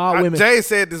feel like all women. Jay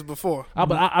said this before.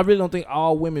 But I really don't think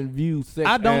all women view sex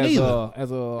I don't as either.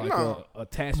 as a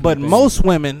attachment. but thing. most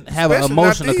women have an Especially not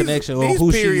emotional these- connection on these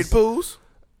who period she's. poos.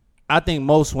 I think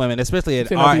most women, especially at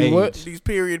Say our not age, these what? These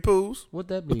period poos. what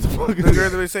that be? The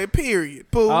girls that say period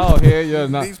poos. Oh hell yeah,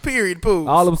 nah. These period poos.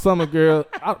 All of summer girls.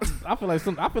 I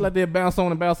feel like they bounce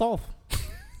on and bounce off.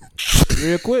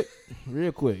 Real quick. I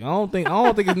don't think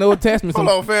it's no attachment. Hold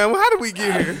on, fam. How did we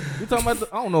get here? You talking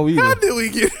about? I don't know either. How did we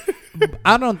get here?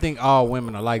 I don't think all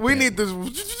women are like We that. need this.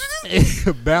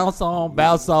 bounce on,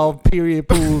 bounce off, period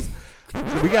pools.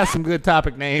 We got some good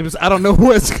topic names. I don't know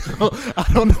what's I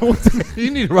don't know what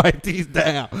you need to write these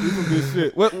down. Good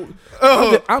shit. What?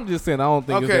 Oh. I'm just saying. I don't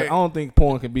think. Okay. I don't think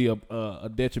porn can be a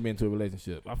detriment to a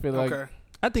relationship. I feel like. Okay.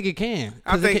 I think it can.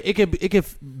 I 'Cause think- it could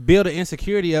build an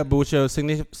insecurity up with your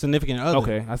significant other.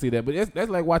 Okay, I see that, but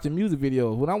that's like watching music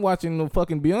videos. When I'm watching the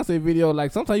fucking Beyonce video,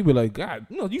 like sometimes you be like, God,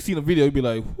 you see the video, you be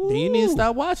like, Then you need to "Whoo."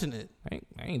 stop watching it. I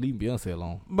ain't leaving Beyonce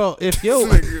alone. Bro, if This your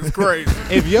nigga is crazy.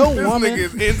 if your This woman, nigga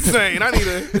is insane. I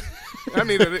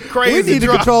need a we crazy need to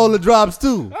drop. control the drops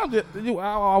too. I'm just, we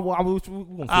gonna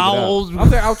figure it I out. was-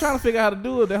 I was trying to figure out how to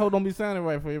do it. That hoe don't be sounding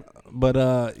right for you. But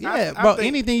yeah, I bro, think-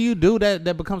 anything you do that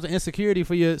becomes an insecurity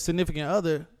for your significant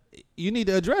other, you need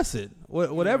to address it.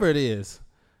 Whatever it is.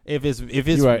 If it's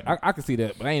You're right. I can see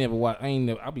that, but I ain't never watch.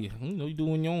 I'll be, you do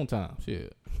it in your own time.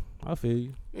 Shit. I feel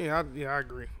you. Yeah, I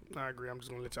agree. I'm just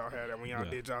gonna let y'all have that when y'all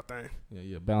did y'all thing.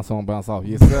 Yeah. Bounce on, bounce off.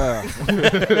 Yes,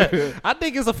 sir. I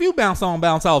think it's a few bounce on,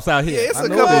 bounce offs out here. Yeah, it's I a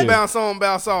know couple it is. bounce on,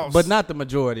 bounce offs. but not the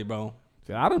majority, bro.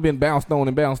 I done been bounced on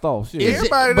and bounced off. Shit. Is it-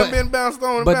 everybody but- done been bounced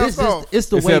on and But bounced this off. is it's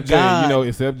the way Except Jay, God.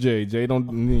 except Jay. Jay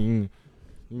don't.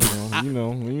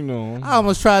 You know. I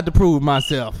almost tried to prove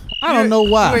myself. I don't know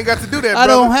why. You ain't got to do that, I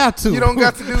brother. don't have to. You don't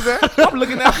got to do that. I'm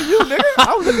looking out for you, nigga.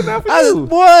 I was looking out for I you.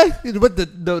 boy, but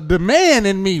the man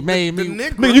in me made The me.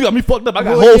 nigga. Nigga, you got me fucked up. I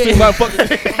got Boy, holes yeah. in my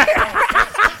fucking.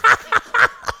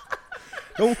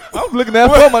 I was looking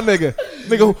out for my nigga.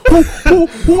 Nigga, who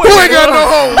Who ain't got no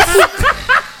hoes?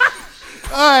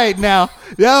 All right, now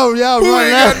y'all Who running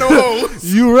ain't out. got no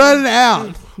hoes? You running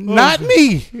out. Not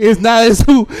me. It's not. It's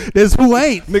who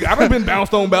ain't. Nigga, I done been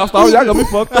bounced on, bounced off. Y'all got me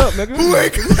fucked up, nigga. Who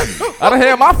ain't got I done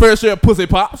had my fair share of pussy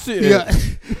pop. Shit. Yeah.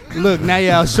 Look, now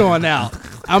y'all showing out.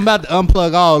 I'm about to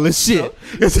unplug all this shit.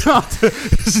 It's y'all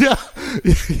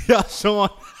showing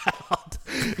out.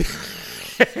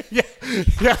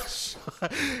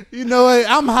 You know what?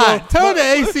 I'm hot. Turn the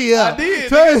AC up. I did,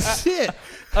 Turn shit.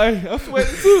 Hey, I'm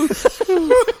sweating too.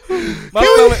 My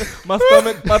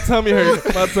tummy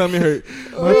hurt. My tummy hurt. We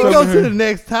can go to the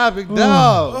next topic,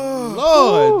 dog.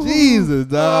 Lord Jesus,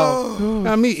 dog.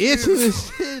 Got me itching and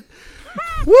shit.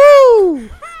 Woo!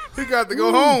 He got to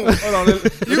go home. Hold on.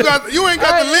 You ain't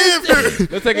got to live here.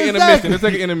 Let's take an Exactly. intermission. Let's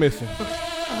take an intermission.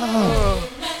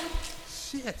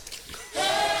 Shit.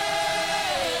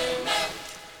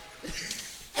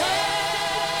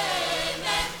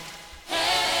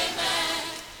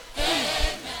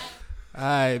 All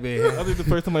right, man. I think the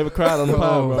first time I ever cried on the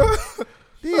pod, bro.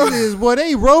 These is boy,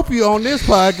 they rope you on this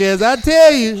podcast. I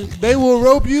tell you, they will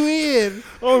rope you in.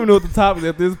 I don't even know what the topic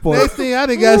at this point. Next thing I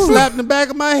done got slapped in the back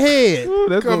of my head. Ooh,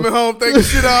 that's Coming gonna, home thinking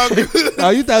shit all good. Oh,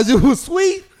 you thought you was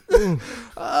sweet?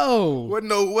 Oh.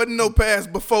 Wasn't no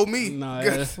past before me. Nah,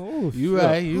 oh, you shit.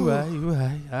 right. All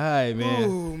right, man.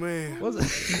 Oh man.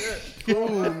 What's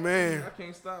Oh man. I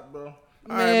can't stop, bro.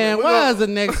 Man, we're why gonna- is the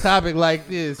next topic like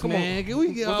this, man? Can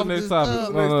we get What's off the next this topic?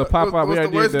 stuff? No, pop up. We What's the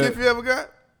already worst did gift that. you ever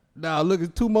got? Nah, look,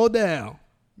 it's 2 more down.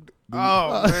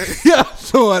 Oh, man. Yeah, I'm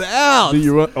showing out. Do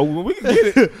you run? Oh, we can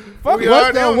get it. Fuck We it.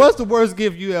 already on it. What's the worst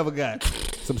gift you ever got?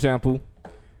 Some shampoo.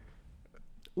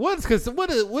 What is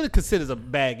considered a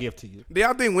bad gift to you? Do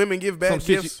y'all think women give Some bad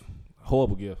shit gifts?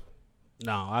 Horrible gift.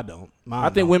 No, I don't. I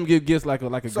think women give gifts like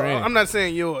a So granny. I'm not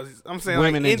saying yours. I'm saying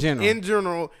Women like in general. In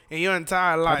general, in your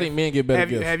entire life. I think men get better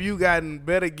gifts. Have you gotten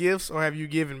better gifts or have you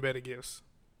given better gifts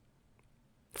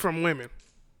from women?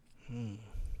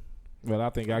 Well, I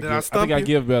think I Did give. I I stump think I you?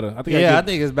 give better. I think Yeah, I I give.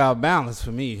 think it's about balance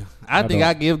for me. I think don't.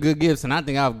 I give good gifts, and I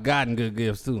think I've gotten good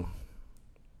gifts too.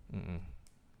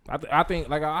 I think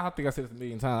like I think I said this a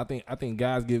million times. I think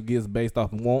guys give gifts based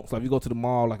off of wants. Like if you go to the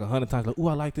mall like 100 times, like, ooh,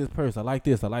 I like this purse, I like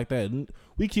this, I like that. And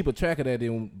we keep a track of that.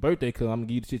 Then when birthday comes, I'm gonna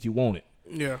give you the shit you wanted.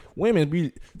 Yeah. Women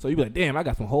be so you be like, damn, I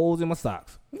got some holes in my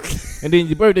socks. And then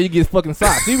your birthday, you get fucking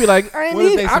socks. You be like, I ain't What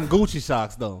if need. they some Gucci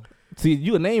socks though? See,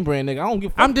 you a name brand nigga. I don't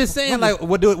give. I'm just saying, like,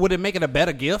 would it make it a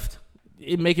better gift?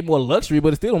 It make it more luxury,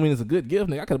 but it still don't mean it's a good gift,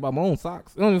 nigga. I could have bought my own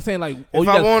socks. You know what I'm saying? Like, If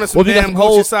I wanted some you got damn Gucci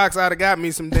holes. socks, I'd have got me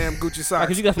some damn Gucci socks.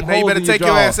 'cause you got some Now you holes better in your take your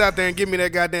drawers. ass out there and give me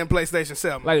that goddamn PlayStation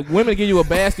 7. Like women give you a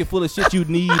basket full of shit you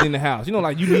need in the house. You know,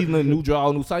 like you need a new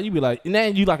drawer, new sock. You be like, and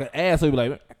then you like an ass. So you be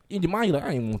like, in your mind, you like,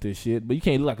 I ain't want this shit, but you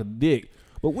can't look like a dick.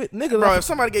 But with niggas, Bro, like, if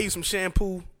somebody gave you some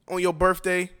shampoo on your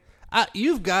birthday,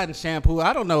 You've gotten shampoo.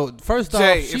 I don't know. First off,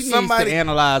 Jay, she if needs somebody- to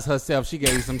analyze herself. She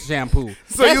gave you some shampoo.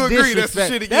 So you agree that's a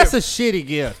disrespect. shitty That's gift? a shitty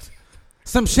gift.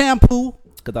 Some shampoo.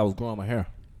 because I was growing my hair.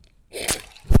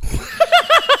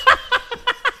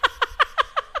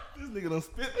 This nigga done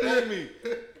spit on me.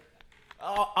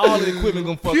 All the equipment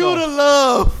gonna fuck Pure up.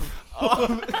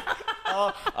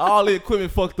 love. All the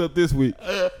equipment fucked up this week.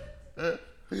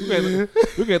 We gonna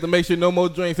have to make sure no more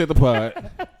drinks at the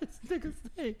pod. Nigga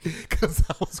say, because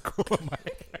I was growing my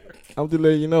hair. I'm just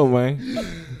letting you know,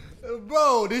 man.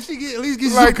 Bro, did she at least get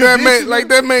you like some that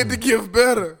conditioner? made the gift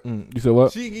better. You said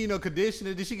what? She didn't get you no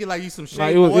conditioner. Did she get like you some Nah,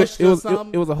 shea moisture or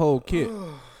something? it was a whole kit.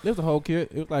 It was a whole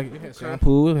kit. It was like it had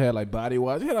shampoo. It had like body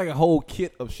wash. It had like a whole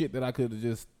kit of shit that I could have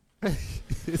just.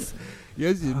 this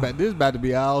about to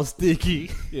be all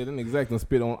sticky. Yeah, then exactly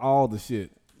spit on all the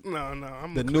shit. No,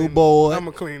 I'm The new boy. I'm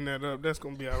gonna clean that up. That's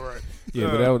gonna be all right. Yeah,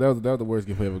 but that was the worst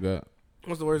gift I ever got.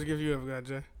 What's the worst gift you ever got,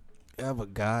 Jay? Ever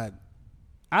God.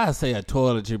 I say a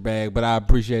toiletry bag, but I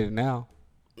appreciate it now.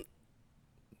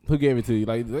 Who gave it to you?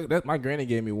 Like that, my granny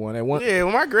gave me one. That one. Yeah,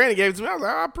 when my granny gave it to me, I was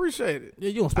like, I appreciate it. Yeah,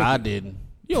 you don't expect. I didn't.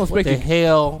 You don't What expect the it.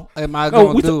 hell am I No,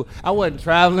 gonna we do? I wasn't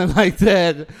traveling like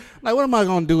that. Like, what am I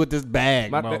gonna do with this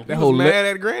bag, My- bro? that You whole was le- mad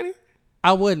at granny?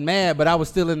 I wasn't mad, but I was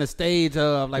still in the stage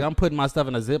of like I'm putting my stuff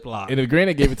in a Ziploc. And if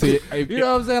granny gave it to you, You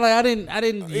know what I'm saying? Like I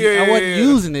didn't. Yeah, I wasn't yeah.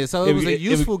 using it, so it was a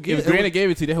useful if, gift. If granny gave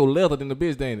it to you, that whole leather than the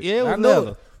bitch, ain't it? Yeah, it was I know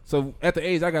leather. So at the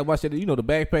age I got watched that, you know, the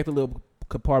backpack, the little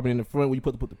compartment in the front where you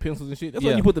put the pencils and shit. That's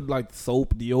where Yeah. you put the like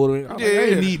soap, deodorant. I was like, I Yeah.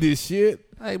 ain't need this shit.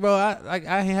 Hey, bro,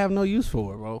 I have no use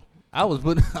for it, bro. I was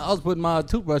putting my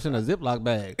toothbrush in a Ziploc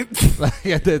bag like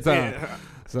at that time. Yeah.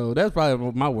 So that's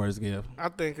probably my worst gift. I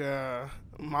think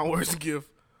my worst gift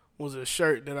was a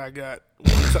shirt that I got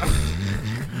one time.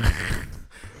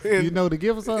 And- You know the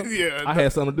gift or something? yeah, I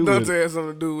had something to do with Dante it. had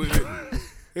something to do with it.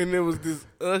 And it was this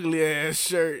ugly ass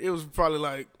shirt. It was probably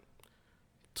like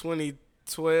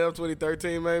 2012,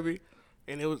 2013 maybe.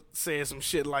 And it was saying some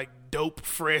shit like dope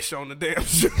fresh on the damn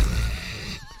shirt.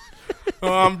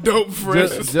 Oh, I'm dope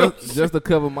fresh. or some shit. Just to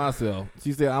cover myself.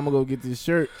 She said, I'm gonna go get this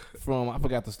shirt from, I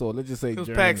forgot the store. Let's just say It was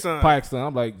Germany. PacSun. PacSun.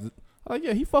 I'm like,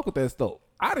 yeah, he fuck with that store.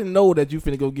 I didn't know that you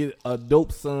finna go get a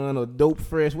dope son or dope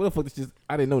fresh. What the fuck is just?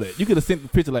 I didn't know that. You could have sent the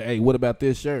picture like, hey, what about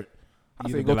this shirt? I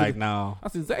You said, be go like, to no. I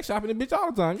said, Zach shopping the bitch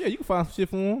all the time. Yeah, you can find some shit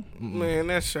for him. Man,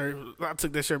 that shirt, I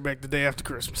took that shirt back the day after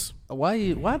Christmas. Why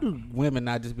do women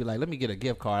not just be like, let me get a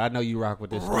gift card? I know you rock with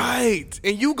this. stuff." Right.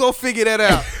 And you go figure that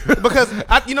out. Because,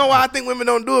 you know why I think women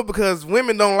don't do it? Because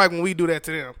women don't like when we do that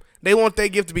to them. They want their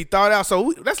gift to be thought out.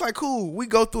 So that's like, cool. We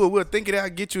go through it. We'll think it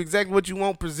out, get you exactly what you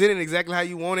want, present it exactly how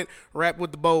you want it, wrap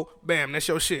with the bow. Bam, that's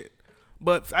your shit.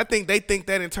 But I think they think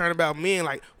that in turn about men.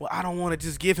 Like, well, I don't want to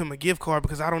just give him a gift card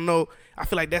because I don't know. I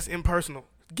feel like that's impersonal.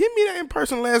 Give me that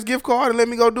impersonal ass gift card and let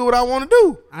me go do what I want to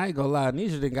do. I ain't gonna lie.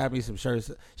 Nisha done got me some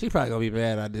shirts. She probably gonna be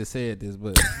mad I just said this,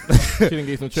 but She didn't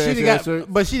get some trash she done ass got, shirt.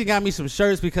 but she done got me some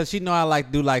shirts because she know I like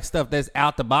to do like stuff that's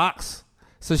out the box.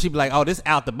 So she be like, "Oh, this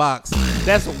out the box.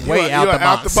 That's way You out a the box.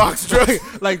 out the box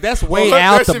dress. Like that's way Well,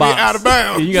 out that the should box. be out of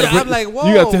bounds. You gotta Yeah, bring, I'm like, whoa,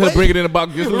 you gotta tell her wait. bring it in the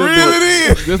box just a little Reel bit. it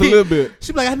in. Just a little bit.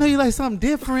 She be like, I know you like something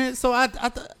different, so I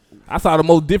I saw the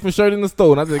most different shirt in the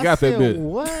store, and I just got that bitch.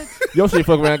 What? Your shit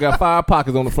fuck around got 5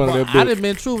 pockets on the front of that bitch. I done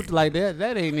been truth like that.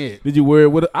 That ain't it. Did you wear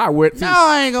it with it? I wear it too. No,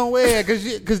 I ain't gonna wear it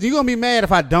because you're gonna be mad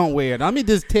if I don't wear it. Let me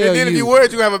just tell you. And then if you wear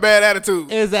it, you gonna have a bad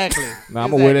attitude. Exactly. Nah,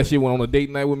 I'm gonna wear that shit when on a date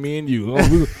night with me and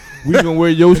you. We gonna wear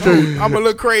your shirt. I'm gonna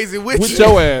look crazy with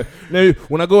your ass. Now,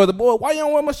 when I go at the boy, why you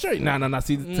don't wear my shirt? Nah.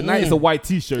 See, tonight it's a white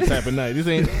T-shirt type of night. This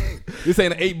ain't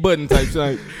an 8-button type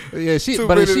shirt. Yeah, she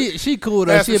cool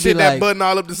though. She'll be like that button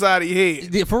all up the side of your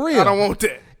head. Yeah, for real. I don't want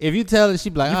that. If you tell her,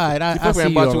 she be like, all right, I see you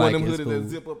about don't like them it. hoodies that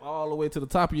zip up all the way to the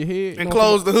top of your head and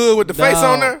close the hood with the face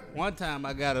on there. One time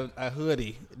I got a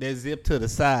hoodie that zipped to the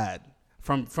side.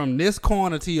 From this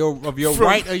corner to your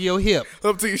right of your hip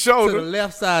up to your shoulder to the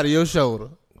left side of your shoulder.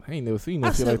 I ain't never seen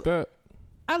no shit like that.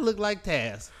 I look like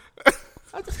Taz.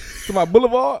 To my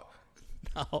Boulevard?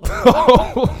 No.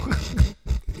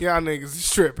 Y'all niggas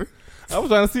is tripping. I was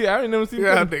trying to see. I ain't never seen.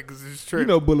 Y'all niggas is tripping.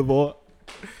 You know Boulevard.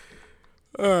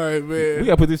 All right, man. We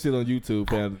gotta put this shit on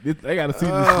YouTube, man. They gotta see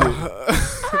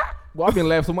this shit. Well, I've been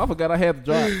laughing so much. I forgot I had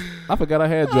drops. I've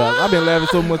been laughing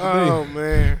so much today. Oh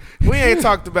man, we ain't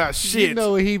talked about shit. You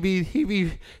know he be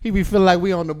feeling like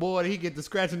we on the board. And he get to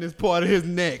scratching this part of his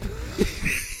neck.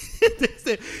 They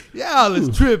said, y'all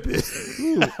is tripping.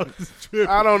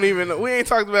 I don't even know. We ain't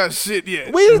talked about shit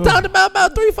yet. We just talked about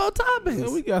 3-4 topics. Yeah,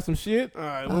 we got some shit. All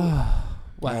right.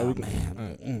 Wow,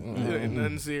 man. There ain't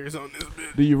nothing serious on this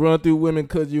bit. Do you run through women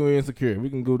because you insecure? We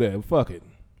can go there. Fuck it.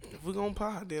 If we're gonna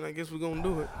pod, then I guess we're gonna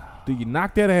do it. Do you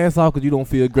knock that ass off because you don't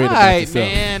feel great all about right, yourself?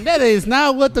 man. That is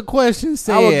not what the question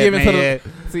said. I was giving man.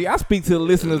 See, I speak to the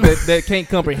listeners that can't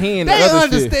comprehend they the other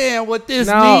understand shit. what this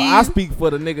no, means. I speak for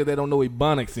the nigga that don't know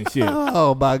ebonics and shit.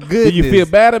 Oh my goodness. Do you feel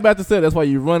bad about yourself? That's why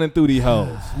you running through these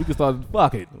hoes. You can start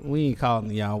fuck it. We ain't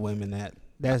calling y'all women that.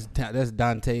 That's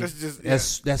Dante. That's just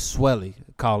that's Swelly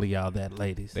calling y'all that,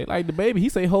 ladies. They like the baby. He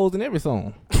say hoes in every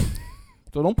song.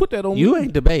 So don't put that on me. You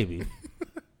ain't the baby.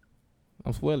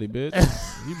 I'm Swelly, bitch.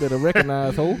 You better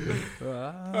recognize hoe.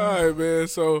 All right, man.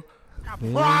 So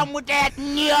Problem with that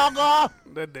nigga.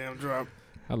 that damn drop.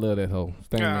 I love that hoe.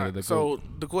 So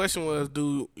the question was,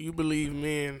 do you believe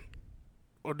men,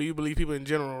 or do you believe people in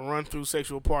general run through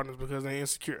sexual partners because they're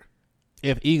insecure?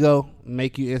 If ego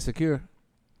make you insecure,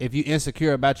 if you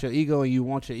insecure about your ego and you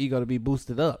want your ego to be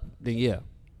boosted up, then yeah.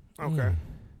 Okay.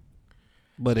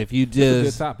 But if you It's a good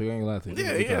just topic. I ain't gonna lie to you.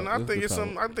 Yeah. And I think it's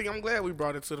something. I think I'm glad we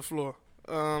brought it to the floor.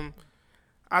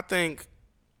 I think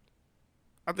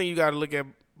you got to look at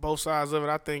both sides of it.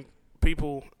 I think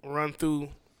people run through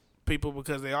people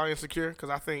because they are insecure. Because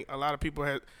I think a lot of people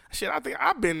have shit. I think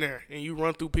I've been there, and you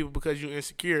run through people because you're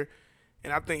insecure.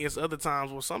 And I think it's other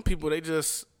times where some people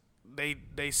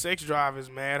they sex drive is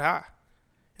mad high.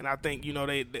 And I think they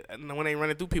when they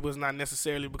running through people, it's not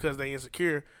necessarily because they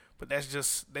insecure, but that's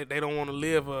just they don't want to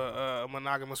live a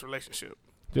monogamous relationship.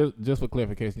 Just for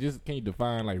clarification, can you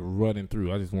define like running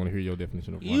through? I just want to hear your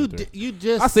definition of running through. You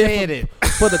just said it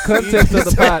for the context of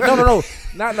the pod. No,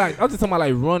 not like I'm just talking about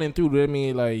like running through. Does that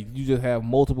mean like you just have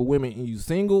multiple women and you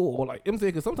single, or like I'm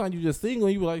saying because sometimes you just single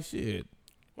and you be like shit.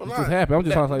 Well, just happen. I'm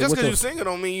just talking like just because you're single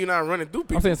don't mean you're not running through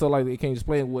people. I'm saying so like can you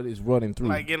explain what is running through?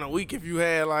 Like in a week, if you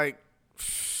had like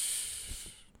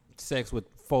sex with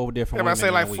 4 different women. If I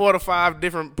say like 4 to 5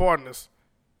 different partners.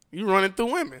 You running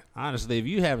through women. Honestly, if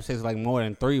you have sex with like more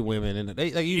than 3 women, and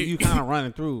you kind of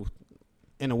running through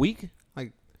in a week,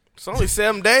 like it's only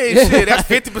 7 days. Shit, that's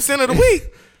 50% of the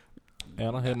week. Yeah,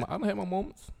 I don't have my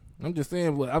moments. I'm just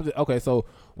saying. Okay. So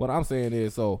what I'm saying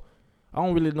is, I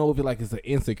don't really know if it's an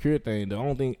insecure thing.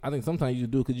 I think sometimes you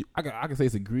do because I can say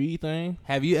it's a greed thing.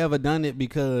 Have you ever done it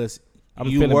because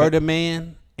you were the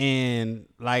man and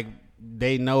like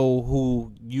they know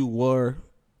who you were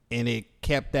and it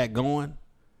kept that going?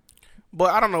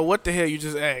 But I don't know what the hell you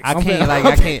just asked. I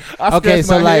can't. Okay,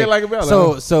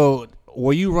 so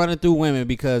were you running through women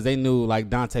because they knew like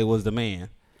Dante was the man?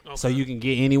 Okay. So you can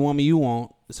get any woman you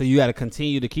want. So you got to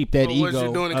continue to keep that ego.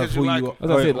 You doing it of who you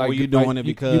like? Or you doing it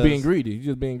because you being greedy? You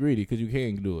just being greedy because you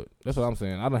can't do it. That's what I'm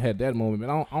saying. I done had that moment, but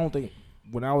I don't think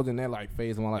when I was in that like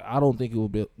phase of my life, I don't think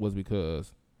it was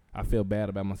because I felt bad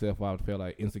about myself. Or I felt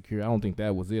like insecure. I don't think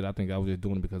that was it. I think I was just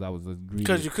doing it because I was just greedy.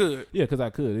 Because you could. Yeah, because I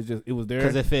could. It was there.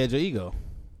 Because it fed your ego.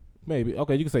 Maybe.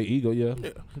 Okay, you can say ego. Yeah.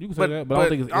 You can say that, but I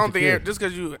don't think it's just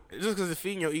because it's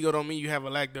feeding your ego don't mean you have a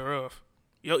lack thereof.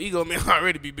 Your ego may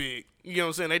already be big. You know what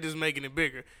I'm saying? They just making it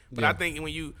bigger. But I think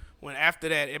when after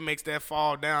that, it makes that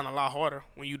fall down a lot harder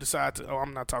when you decide to. Oh,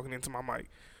 I'm not talking into my mic.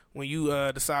 When you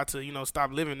decide to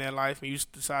stop living that life and you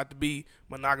decide to be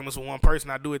monogamous with one person,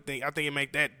 I think it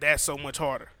make that so much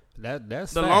harder. That's the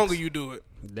facts. longer you do it.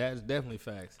 That's definitely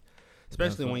facts.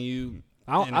 Especially when you.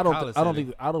 I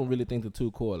don't really think the two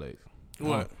correlate.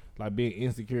 What? like being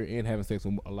insecure and having sex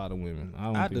with a lot of women.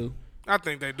 I do. I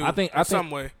think they do. Some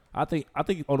way. I think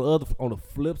on the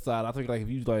flip side, I think like if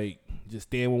you like just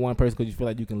stand with one person because you feel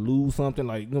like you can lose something,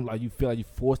 like like you feel like you're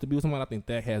forced to be with someone, I think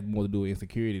that has more to do with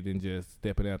insecurity than just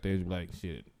stepping out there and be like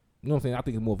shit. You know what I'm saying? I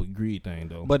think it's more of a greed thing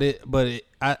though.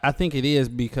 I think it is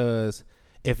because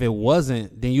if it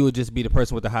wasn't, then you would just be the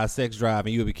person with the high sex drive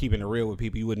and you would be keeping it real with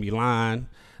people. You wouldn't be lying,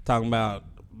 talking about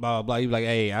blah, blah, blah. You'd be like,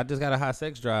 hey, I just got a high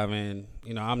sex drive and,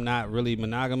 I'm not really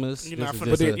monogamous. You're not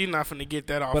finna get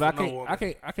that off. But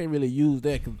I can't really use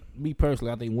that because me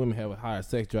personally, I think women have a higher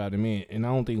sex drive than men. And I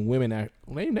don't think women,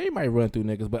 they might run through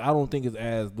niggas, but I don't think it's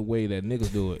as the way that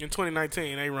niggas do it. In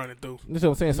 2019, they running through. That's what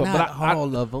I'm saying. So, not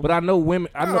all of them. But I know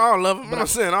women. Not all of them. I'm not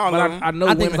saying all of them. I know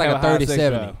I think women it's like have a a higher sex 30-70.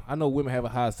 drive. I know women have a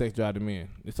higher sex drive than men.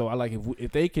 So I like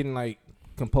if they can like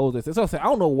compose this. So I'm saying I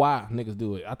don't know why niggas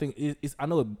do it. I think it's I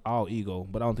know it's all ego,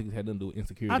 but I don't think it had nothing to do with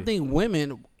insecurity. I think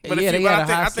women. But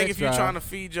I think if you're trying to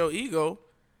feed your ego,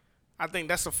 I think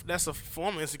that's a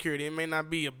form of insecurity. It may not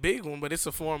be a big one, but it's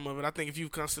a form of it. I think if you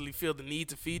constantly feel the need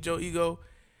to feed your ego,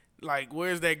 like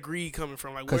where's that greed coming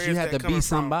from? Like because you have to be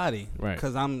somebody, right?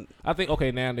 Because I think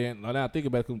okay now I think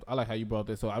about it, I like how you brought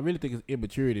that. So I really think it's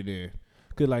immaturity then.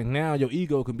 Cause like now your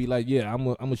ego can be like, yeah, I'm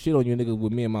a shit on you niggas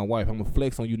with me and my wife. I'm gonna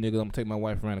flex on you niggas. I'm gonna take my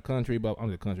wife around the country,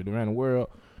 around the world.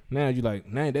 Now you like,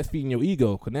 that's feeding your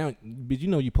ego. Cause now, bitch,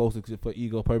 you posted for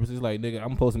ego purposes. Like, nigga,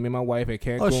 I'm posting me and my wife at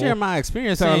Cancun. Oh, share my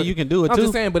experience saying you can do it too. I'm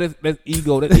just saying, but that's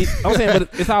ego. I'm saying,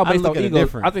 but it's all based off ego.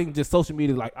 Different. I think just social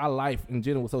media, like our life in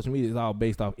general with social media is all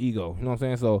based off ego. You know what I'm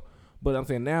saying? So, but I'm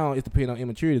saying now it's depending on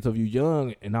immaturity. So if you're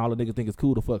young and all the niggas think it's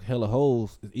cool to fuck hella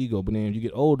hoes, it's ego. But then if you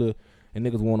get older and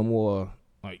niggas want a more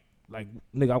like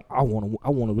nigga, I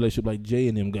want a relationship like Jay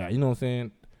and them guys. You know what I'm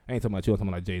saying? I ain't talking about you. I'm talking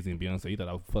about like Jay-Z and Beyonce. You thought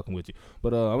I was fucking with you,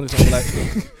 but I'm just saying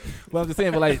like, but I'm just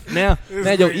saying, but like now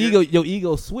your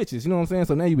ego switches. You know what I'm saying?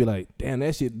 So now you be like, damn,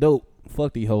 that shit dope.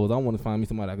 Fuck these hoes. I want to find me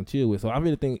somebody I can chill with. So I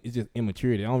really think it's just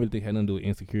immaturity. I don't really think it had nothing to do with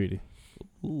insecurity.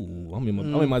 Ooh, I'm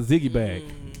in my Ziggy bag.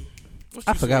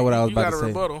 I forgot what I was about to say.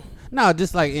 Rebuttal. No,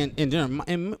 just like in general,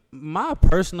 in my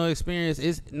personal experience,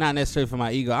 it's not necessarily for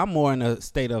my ego. I'm more in a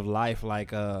state of life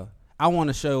like I want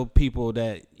to show people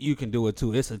that you can do it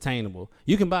too. It's attainable.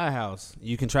 You can buy a house.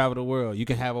 You can travel the world. You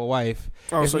can have a wife.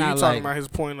 Oh, it's so you're not talking about his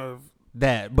point of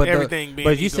that, but everything being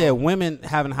But you ego. said women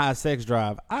having high sex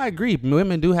drive. I agree.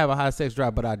 Women do have a high sex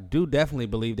drive, but I do definitely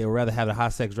believe they would rather have a high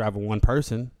sex drive with one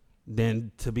person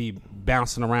than to be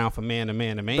bouncing around from man to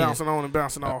man to man. Bouncing on and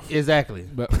bouncing off. Exactly.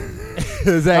 But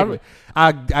exactly.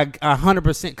 I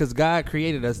 100% because God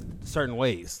created us certain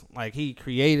ways. Like He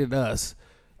created us,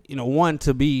 one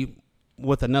to be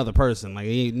with another person. Like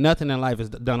nothing in life is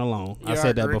done alone. Yeah, I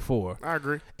said that before. I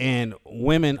agree. And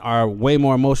women are way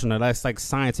more emotional. That's like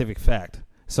scientific fact.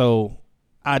 So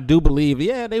I do believe,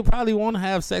 they probably want to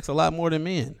have sex a lot more than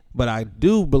men. But I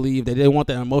do believe that they want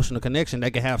that emotional connection.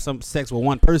 They can have some sex with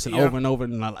one person over and over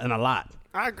and a lot.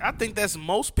 I think that's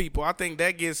most people. I think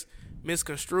that gets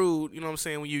misconstrued, you know what I'm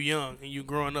saying, when you're young and you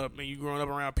growing up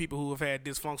around people who have had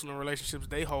dysfunctional relationships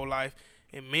their whole life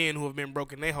and men who have been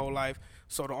broken their whole life.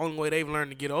 So the only way they've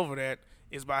learned to get over that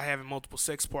is by having multiple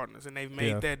sex partners, and they've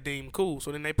made that deemed cool.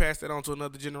 So then they pass that on to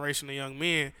another generation of young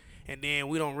men, and then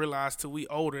we don't realize till we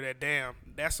older that, damn,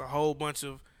 that's a whole bunch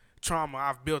of trauma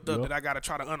I've built up that I got to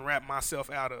try to unwrap myself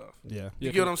out of. Yeah.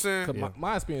 You get what I'm saying? Cause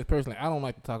my experience personally, I don't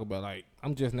like to talk about, like,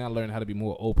 I'm just now learning how to be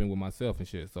more open with myself and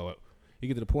shit. So you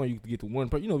get to the point you get to one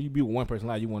person, you be with one person,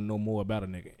 like, you want to know more about a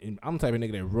nigga. And I'm the type of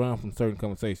nigga that run from certain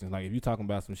conversations. Like, if you talking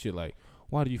about some shit like,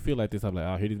 why do you feel like this? I'm like,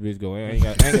 oh, here this bitch go.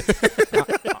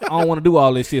 I don't want to do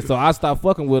all this shit. So I stop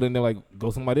fucking with it and then like go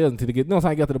somebody else until they get.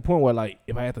 I get to the point where like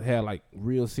if I have to have like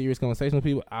real serious conversations with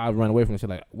people, I run away from shit.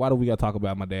 Like, why do we gotta talk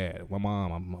about my dad, my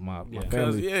mom, my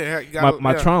family,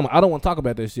 my trauma? I don't want to talk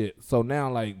about that shit. So now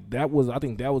like I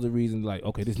think that was the reason. Like,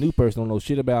 okay, this new person don't know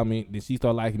shit about me. Then she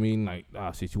start liking me and like,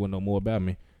 shit, she want to know more about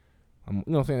me. You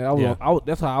know what I'm saying?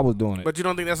 That's how I was doing it. But you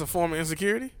don't think that's a form of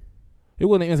insecurity? It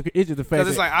wasn't insecure. It's just the fact because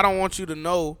it's like I don't want you to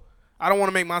know. I don't want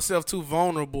to make myself too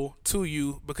vulnerable to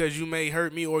you because you may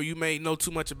hurt me or you may know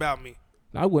too much about me.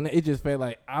 I wouldn't. It just felt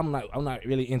like I'm not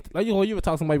really into. Like you ever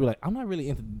talk to somebody be like, I'm not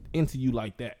really into you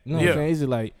like that. You know what I'm saying? It's just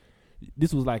like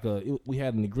this was like we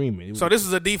had an agreement. So this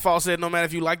is a default set, no matter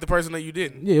if you like the person or you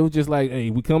didn't. Yeah, it was just like, hey,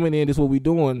 we coming in. This is what we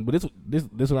doing. But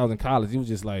this when I was in college, it was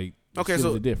just like okay.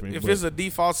 So different. If it's a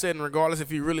default setting, regardless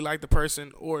if you really like the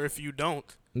person or if you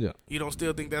don't, you don't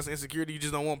still think that's insecurity. You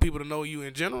just don't want people to know you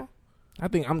in general. I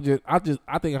think I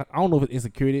don't know if it's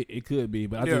insecurity. It could be,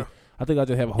 but I think I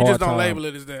just have a hard time. You just don't label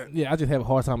it as that. Yeah, I just have a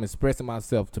hard time expressing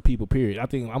myself to people. Period. I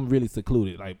think I'm really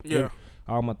secluded. Like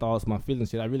all my thoughts, my feelings,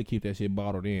 shit. I really keep that shit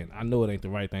bottled in. I know it ain't the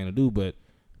right thing to do, but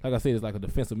like I said, it's like a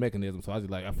defensive mechanism. So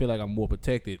I feel like I'm more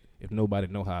protected if nobody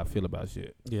know how I feel about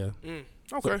shit. Yeah.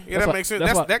 Okay, So that makes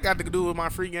sense. That got to do with my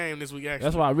free game this week. Actually,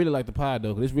 that's why I really like the pod though,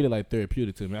 because it's really like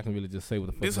therapeutic to me. I can really just say what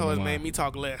the fuck. This whole has made me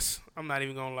talk less. I'm not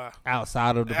even gonna lie.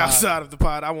 Outside of the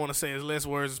pod, I want to say as less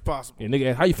words as possible. Yeah,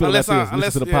 nigga, how you feel about this?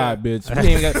 Listen to the pod, bitch.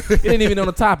 It ain't even on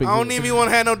the topic. I don't even want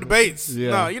to have no debates.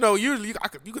 Yeah. No, you know, usually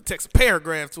you could text a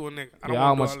paragraph to a nigga.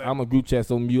 I'm a group chat,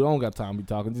 so mute. I don't got time to be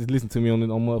talking. Just listen to me on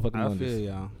motherfucking Mondays. I feel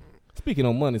y'all. Speaking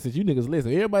on money, since you niggas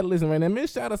listen, everybody listen right now, man,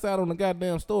 shout us out on the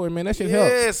goddamn story, man. That shit help.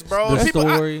 Yes, bro. The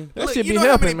story. That shit you be know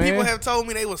helping, how many man. people have told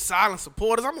me they were silent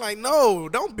supporters? I'm like, no,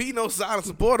 don't be no silent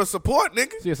supporter. Support,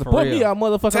 niggas. Yeah, support me out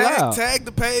motherfucking loud. Tag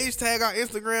the page, tag our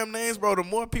Instagram names, bro. The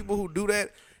more people who do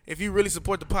that, if you really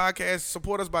support the podcast,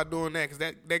 support us by doing that, because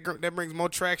that brings more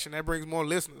traction. That brings more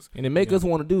listeners. And it make us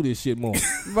want to do this shit more.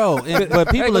 Bro, but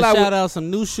people will shout out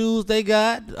some new shoes they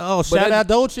got. Oh, shout out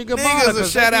Dolce & Gabbana. Niggas will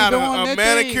shout out a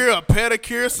manicure, a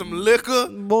pedicure, some liquor.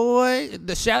 Boy,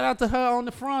 the shout out to her on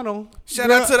the frontal. Shout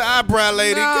out to the eyebrow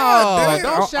lady. No, God damn.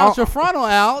 don't shout your frontal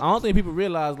out. I don't think people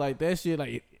realize like that shit. Like,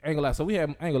 ain't gonna lie. So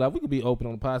we could be open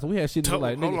on the pod. So we had shit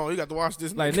like, hold on, you got to watch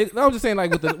this. Like, nigga, I'm just saying,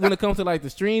 like, when it comes to like the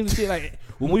streams and shit, like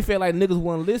when we felt like niggas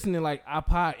wasn't listening, like our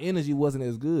pod energy wasn't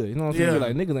as good. You know what I'm saying? Yeah.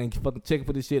 Like niggas ain't fucking checking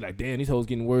for this shit. Like, damn, these hoes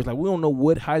getting worse. Like, we don't know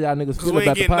how y'all niggas feel we ain't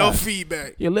about the getting pod. no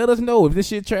feedback. Yeah, let us know if this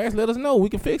shit trash. Let us know. We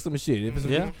can fix some shit. If it's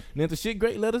Yeah. and if the shit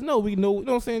great, let us know. We know. You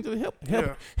know what I'm saying? Just help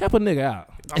a nigga out.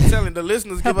 I'm telling the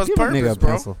listeners, give us Give a nigga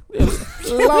purpose, a bro.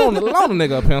 pencil. Yeah, loan a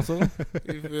nigga a pencil.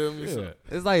 You feel me? Yeah.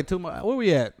 It's like 2 more. Where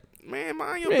we at? Man,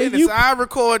 mind your Man, business. I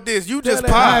record this. You just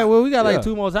that All right, pop. well, we got like Yeah.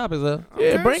 2 more topics up. Yeah,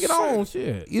 Okay, bring it shit. on.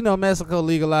 Shit. You know, Mexico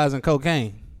legalizing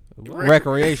cocaine,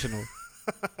 recreational.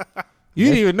 You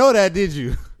didn't even know that, did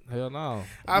you? Hell no.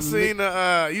 I seen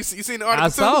the you seen the article. I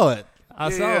saw it. I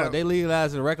Yeah, saw yeah. it. They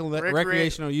legalized the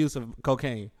recreational use of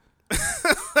cocaine.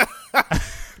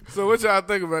 So what y'all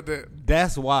think about that?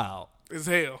 That's wild. It's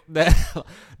hell.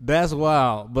 That's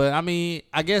wild. But I mean,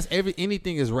 I guess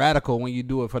anything is radical when you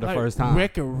do it for the Like, first time.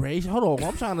 Recreation. Hold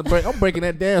on. I'm breaking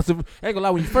that down. So, ain't gonna lie.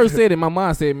 When you first said it, my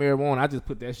mind said marijuana. I just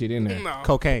put that shit in there. No.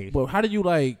 Cocaine. But how do you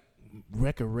like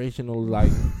recreational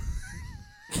like?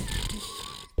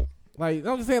 Like,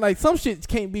 I'm just saying, like, some shit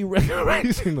can't be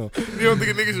recreational. You don't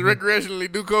think a nigga should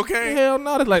recreationally do cocaine? Hell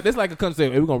no. That's like a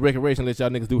concept. Hey, we're gonna recreational let y'all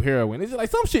niggas do heroin. It's just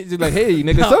like some shit just like, hey,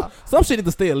 nigga, some shit need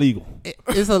to stay illegal.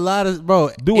 It's a lot of,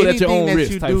 bro. Do it at your own anything risk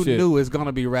that you type do shit. new is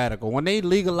gonna be radical. When they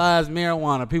legalized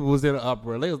marijuana, people was in an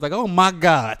uproar. They was like, "Oh my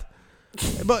god!"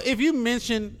 But if you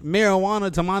mention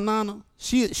marijuana to my nana,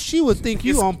 she would think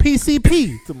you on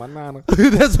PCP. To my nana.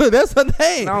 that's her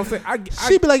name. Now I'm saying,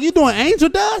 She'd be like, "You doing angel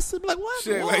dust?" I'd be like, "What?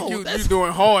 Shit, Whoa, like you that's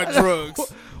doing hard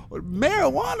drugs.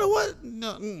 marijuana? What?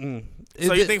 No, mm-mm.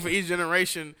 So you think for each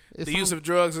generation, the use of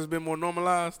drugs has been more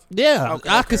normalized? Yeah, Okay,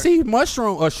 I could see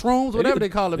mushroom or shrooms, whatever they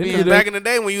call it. they being need to- Back in the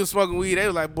day when you was smoking weed, they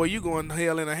was like, boy, you going to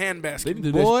hell in a handbasket. They need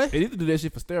to do Boy. They need to do that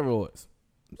shit for steroids.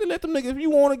 Just let them niggas, if you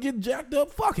want to get jacked up,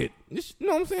 fuck it. Just, you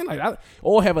know what I'm saying? Like,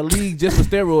 or have a league just for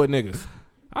steroid niggas.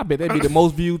 I bet that'd be the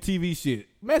most viewed TV shit.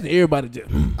 Imagine everybody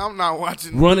just I'm not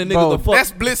watching. running niggas Bro, the fuck.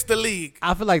 That's Blitz the League.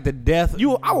 I feel like the death.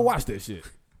 I would watch that shit.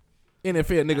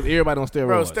 NFL niggas, everybody on steroids.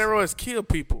 Bro, steroids kill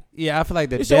people. Yeah, I feel like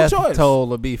the It's your death choice. toll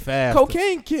will be fast.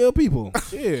 Cocaine kill people.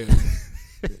 Shit.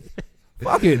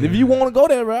 Fuck it. If you want to go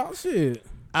that route, shit.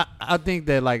 I think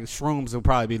that like shrooms will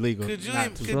probably be legal. Could you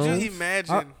not to could you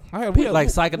imagine? Like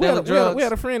psychedelic drugs? We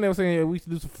had a friend that was saying we used to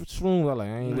do some shrooms. I was like,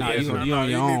 I ain't Nah, with you that gonna- shit. you on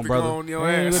your need own, to brother. Go on your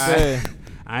I ain't with ass. that.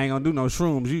 I ain't gonna do no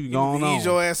shrooms. You You going on? ease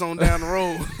your ass on down the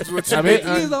road. That's what you I mean,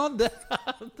 mean. He's on down.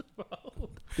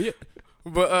 Yeah.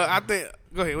 But I think.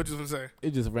 Go ahead. What you gonna say?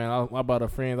 It just ran. I brought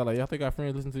up friends. I like, y'all think our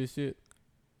friends listen to this shit?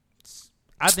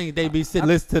 I think they be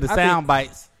listen to the I sound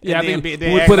bites. Yeah, and I then think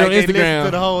they we act put it like on they listen Instagram.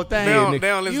 to the whole thing. They don't, nigga. they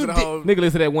don't listen You to the did- whole. Nigga,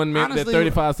 listen to that 1 minute, Honestly,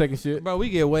 that 35-second shit. Bro, we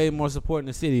get way more support in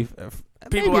the city.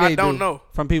 People Maybe I they don't do, know.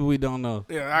 from people we don't know.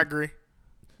 Yeah, I agree.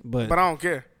 But But I don't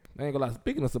care. I ain't gonna lie.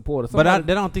 Speaking of supporters, I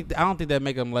somebody- don't think that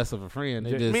make them less of a friend.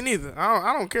 They just, Me neither.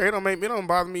 I don't care. It don't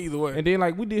bother me either way. and then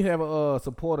like we did have a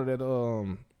supporter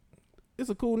that it's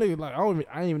a cool nigga. Like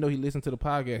I didn't even know he listened to the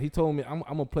podcast. He told me I'm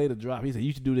gonna play the drop. He said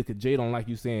you should do this because Jay don't like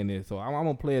you saying this. So I'm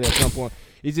gonna play it at some point.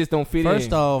 It just don't fit in.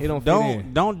 First off, it don't fit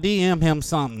in. don't DM him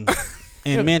something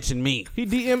and mention me, He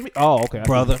DM me. Oh, okay,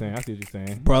 Brother. I see what you're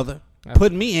saying. brother.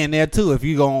 Put me in there too if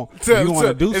you want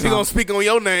to do If he something. gonna speak on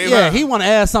your name, Yeah, huh? he want to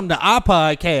add something to our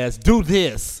podcast. Do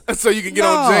this. So you can get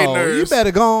on Jay No, nerves. you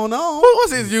better go on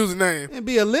What's his username? and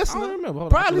be a listener. I don't remember. Hold on,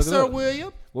 Probably look it Sir up.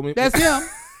 William. Well, me- That's him.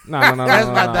 No. That's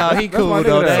my dog. He That's cool my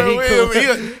though. nigga That there. he Sir cool.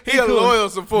 William, he a cool. loyal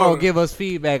supporter. Bro, give us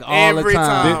feedback all Every the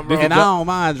time. time, bro. And I don't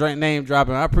mind name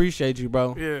dropping. I appreciate you,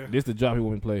 bro. Yeah. This the drop he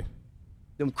want me to play.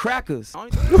 Them crackers.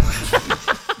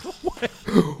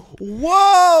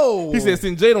 Whoa! He said,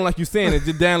 "Since Jay don't like you saying it,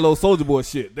 just download Soulja Boy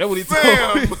shit." That's what he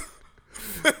told me.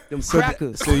 Them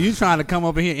crackers. So you trying to come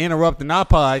over here interrupting our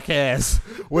podcast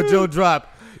with your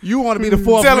drop? You want to be the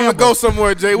fourth Tell him member. to go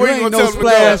somewhere, Jay. Where you ain't gonna no tell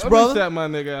splash, him to go? brother. Shut my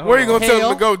nigga out. Where you gonna tell him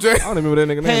Hell. to go, Jay? I don't remember that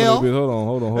nigga name. Hell. A little bit.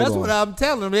 Hold on. That's what I'm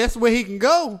telling him. That's where he can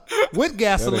go with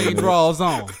gasoline draws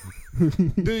on.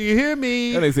 Do you hear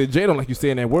me? That nigga said Jay don't like you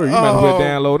saying that word. You might as well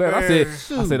download that.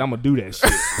 Man. I said I'm gonna do that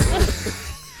shit.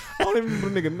 I don't even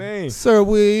remember the nigga name. Sir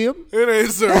William. It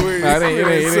ain't Sir Williams. Nah, it ain't I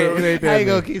that. ain't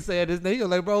gonna nigga. keep saying this name. You're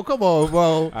like, bro, come on, bro.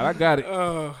 All right, I got it.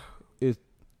 It's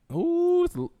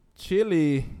It's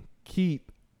Chili Keat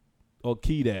or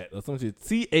Keat or some shit.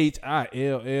 CHILLEY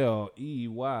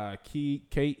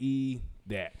KE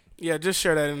that. yeah, just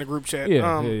share that in the group chat.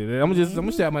 Yeah. I'm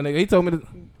gonna shout my nigga. He told me to,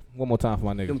 one more time for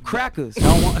my Them nigga. crackers.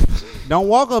 Don't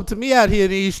walk up to me out here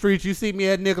in these streets. You see me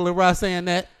at Nickel and Ross saying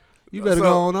that. You better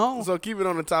go on. So keep it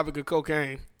on the topic of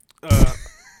cocaine.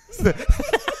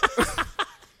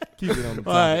 Keep it on the top.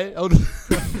 All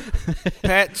right.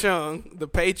 Pat Chung, the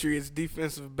Patriots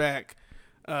defensive back,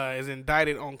 is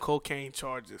indicted on cocaine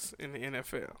charges in the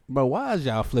NFL. Bro, why is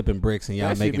y'all flipping bricks and y'all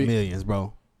That shit making be- millions,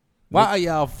 bro? Why are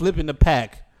y'all flipping the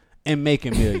pack and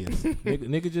making millions?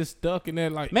 nigga just stuck in there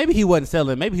like. Maybe he wasn't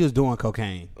selling. Maybe he was doing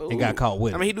cocaine and got caught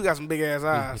with I it. mean, he do got some big ass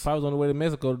eyes. If I was on the way to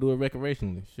Mexico to do it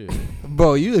recreationally, shit.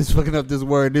 Bro, you is fucking up this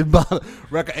word. This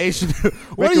recreation.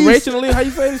 What are you Recreationally, how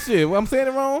you say this shit? Well, I'm saying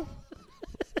it wrong.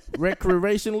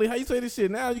 Recreationally, how you say this shit?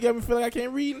 Now you got me feeling like I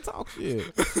can't read and talk shit.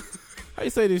 How you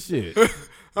say this shit?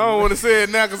 I don't want to say it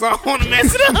now because I don't want to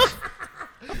mess it up.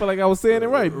 I feel like I was saying it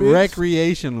right, bitch.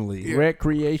 recreationally?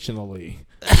 Recreationally.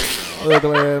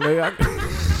 Ugly ass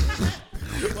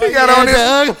nigga. He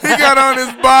got on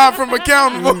his bar from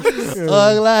accountable.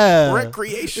 Ugly.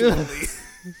 Recreationally.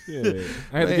 Yeah.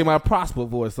 I had to get my prosper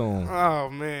voice on. Oh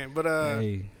man, but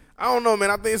Hey. I don't know, man.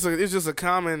 I think it's just a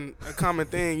common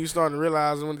thing. You starting to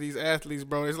realize one of these athletes,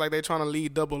 bro. It's like they trying to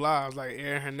lead double lives, like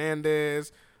Aaron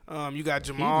Hernandez. You got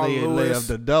Jamal He Lewis. lived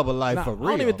the double life Nah, for I real.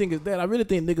 don't even think it's that. I really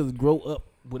think niggas grow up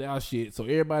without shit. So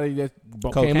everybody that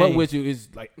came Cocaine. up with you is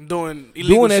like doing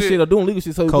illegal doing that shit or doing legal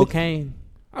shit. So cocaine.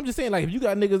 I'm just saying, like, if you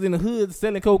got niggas in the hood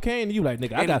selling cocaine, and you like,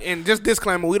 nigga, I got. And just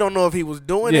disclaimer, we don't know if he was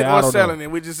doing Yeah, I it or don't selling know.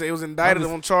 it. We just say it was indicted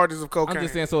on charges of cocaine. I'm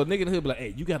just saying, so a nigga in the hood be like,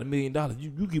 hey, you got $1 million.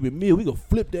 You give it $1 million, we gonna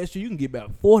flip that shit. You can get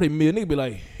about 40 million. Nigga be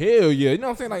like, hell yeah. You know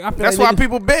what I'm saying? Like, I feel That's like why niggas,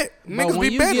 people bet. But Niggas when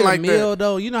be you betting get like a meal, that.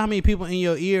 though, you know how many people in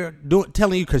your ear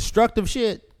telling you constructive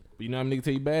shit? you know how many niggas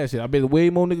tell you bad shit. I bet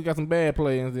way more niggas got some bad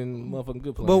players than motherfucking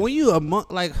good players. But when you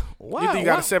like, why? You think you why-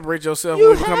 got to separate yourself You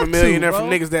when you become a have to, millionaire from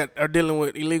bro. niggas that are dealing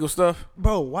with illegal stuff?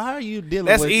 Bro, why are you dealing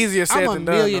That's with... easier said I'm than a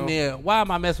done, millionaire. Why am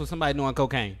I messing with somebody doing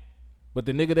cocaine? But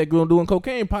the nigga that grew up doing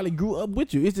cocaine probably grew up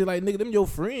with you. It's just like, nigga, them your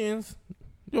friends.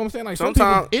 You know what I'm saying? Like,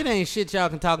 Sometimes It ain't shit y'all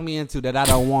can talk me into that I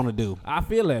don't want to do. I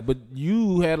feel that, but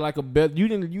you had like a bet. You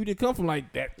didn't come from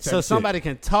like that. type So of somebody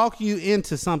can talk you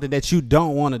into something that you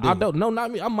don't want to do. shit. I don't. No,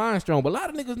 not me. I'm mind strong, but a lot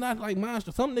of niggas not like mind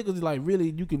strong. Some niggas is like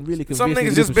really. You can really convince. some them to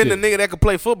niggas do just some been shit. the nigga that could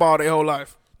play football their whole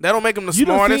life. That don't make them the You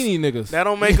don't smartest. see any niggas. That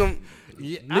don't make them.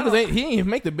 Niggas ain't. He ain't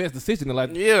make the best decision.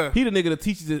 Like, Yeah. he the nigga that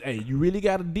teaches it. Hey, you really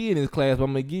got a D in this class, but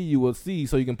I'm gonna give you a C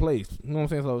so you can place. You know what I'm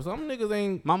saying? So some niggas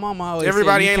ain't. My mama always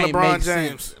Everybody said you ain't can't LeBron make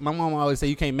James. sense. My mama always say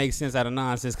you can't make sense out of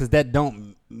nonsense because that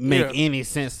don't make Yeah. any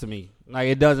sense to me. Like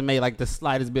it doesn't make like the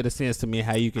slightest bit of sense to me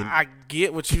how you can. I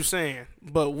get what you saying,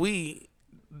 but we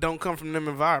don't come from them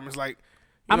environments. Like,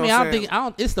 I know mean, what I I'm don't saying? think I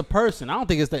don't. It's the person. I don't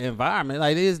think it's the environment.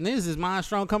 Like this is mind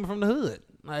strong coming from the hood.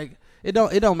 Like it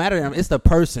don't matter to them. It's the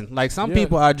person. Like some Yeah.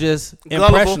 people are just Gullible.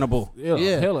 impressionable.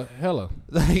 Yeah, hella.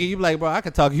 Like you be like, bro, I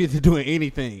could talk you into doing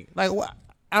anything. Like what?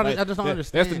 I Like, just don't that-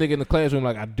 understand. That's the nigga in the classroom.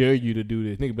 Like, I dare you to do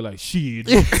this. Nigga be like, shit,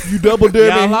 you double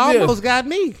dare me. Y'all Yeah. almost got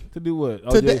me To do what?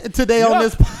 Oh, today yeah. on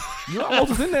this. You almost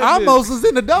was in there. I almost was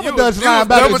in the double You dutch was line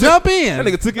about double to jump in. That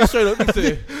nigga took it straight up. He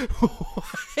said,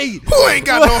 Hey, Who ain't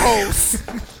got no hoes?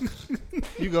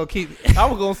 you gonna keep I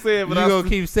was gonna say it, but you I gonna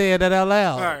keep saying that out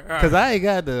loud All right. because I ain't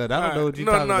got that. I don't know what you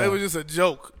no, talking about. it was just a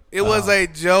joke. It was a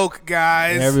joke,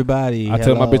 guys. Everybody, I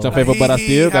tell my bitch I'm favorite, but I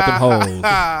still got them hoes.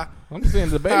 Ha, I'm just saying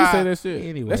the baby say that shit.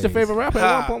 Anyways. That's your favorite rapper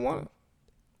at 1.1.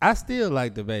 I still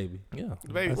like the baby. Yeah. ha.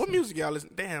 Baby, what music y'all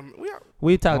listen? Damn, we are.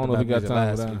 We I talked don't know about if you got this time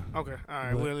last for week. that. Okay, all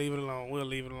right, we'll leave it alone. What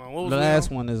was The we last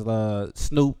on? one is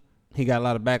Snoop. He got a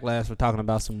lot of backlash for talking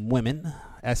about some women,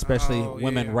 especially Oh,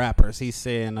 women yeah. rappers. He's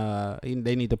saying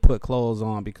they need to put clothes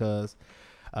on because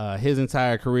his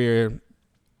entire career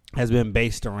has been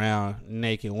based around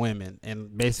naked women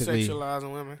and basically,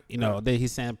 Sexualizing women. you know,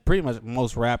 he's saying pretty much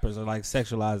most rappers are like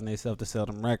sexualizing themselves to sell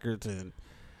them records and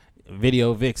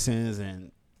video vixens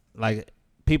and like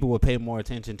people would pay more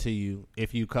attention to you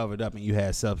if you covered up and you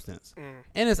had substance.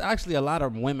 And it's actually a lot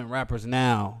of women rappers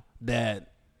now that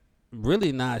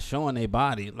really not showing their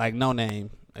body, like No Name.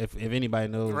 If anybody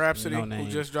knows Rhapsody, No Name, who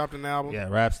just dropped an album. yeah,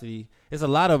 Rhapsody. It's a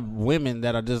lot of women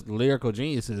that are just lyrical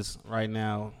geniuses right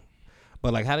now.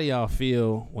 But like, how do y'all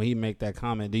feel when he make that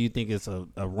comment? Do you think it's a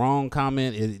wrong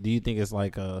comment? Do you think it's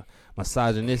like a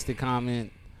misogynistic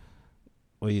comment?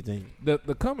 What do you think?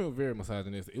 The comment was very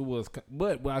misogynistic. It was,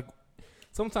 but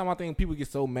sometimes I think people get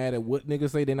so mad at what niggas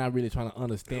say, they're not really trying to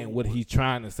understand what he's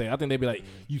trying to say. I think they be like,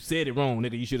 you said it wrong,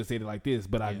 nigga. You should have said it like this.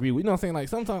 But I agree with you know what I'm saying? Like,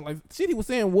 sometimes, like, shit he was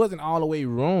saying wasn't all the way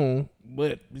wrong,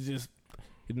 but it's just,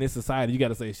 in this society, you got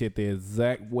to say shit the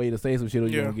exact way to say some shit or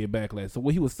you're going to get backlash. So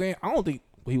what he was saying, I don't think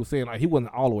what he was saying, like, he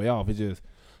wasn't all the way off. It's just,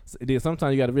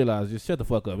 sometimes you got to realize, just shut the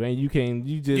fuck up, man. You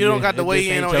don't got to weigh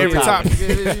in on every topic. You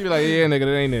be like, yeah, nigga,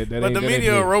 that ain't it. But the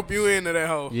media will rope you into that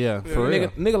hoe. Yeah, for real.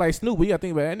 Nigga like Snoop, you got to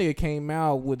think about it. That nigga came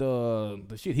out with the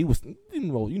shit he was,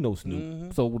 you know Snoop.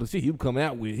 Mm-hmm. So the shit he was coming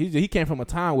out with, he came from a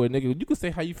time where, nigga, you could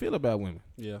say how you feel about women.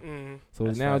 Yeah. So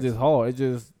That's now it's just hard. It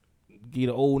just get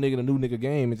the old nigga the new nigga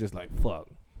game. It's just like, fuck.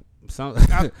 I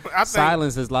think,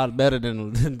 silence is a lot better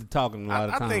than talking a lot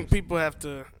of times. I think people have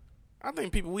to. I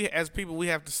think we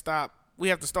have to stop. We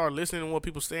have to start listening to what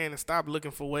people saying and stop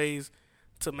looking for ways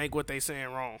to make what they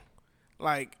saying wrong.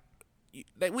 Like,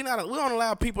 we don't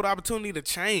allow people the opportunity to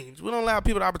change. We don't allow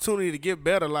people the opportunity to get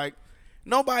better. Like,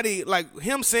 nobody, like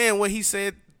him saying what he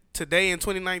said today in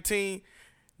 2019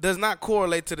 does not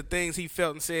correlate to the things he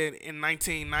felt and said in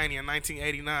 1990 and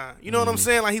 1989. You know what I'm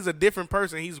saying? Like, he's a different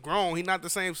person. He's grown. He's not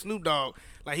the same Snoop Dogg.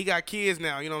 Like, he got kids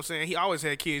now. You know what I'm saying? He always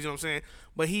had kids. You know what I'm saying?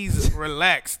 But he's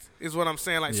relaxed is what I'm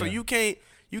saying. Like, so you can't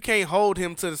hold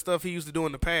him to the stuff he used to do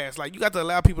in the past. Like, you got to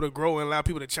allow people to grow and allow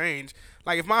people to change.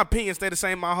 Like, if my opinion stayed the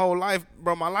same my whole life,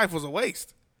 bro, my life was a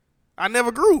waste. I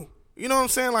never grew. You know what I'm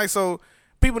saying? Like, so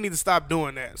people need to stop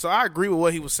doing that. So I agree with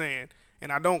what he was saying.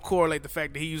 And I don't correlate the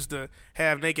fact that he used to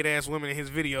have naked-ass women in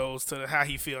his videos to how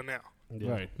he feel now.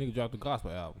 Yeah. Right. Nigga dropped the gospel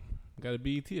album. Got a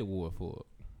BET award for it.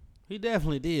 He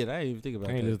definitely did. I didn't even think about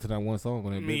that. I ain't listen to that one song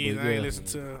on that. Me, I ain't listen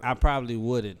to. I probably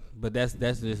wouldn't, but that's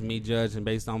just me judging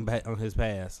based on his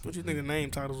past. What you think the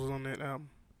name titles was on that album?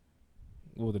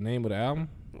 What was the name of the album?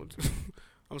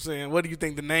 I'm saying, what do you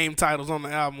think the name titles on the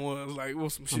album was? Like,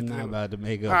 what's some shit? I'm not about to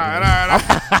make up. All right.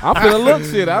 I'm finna look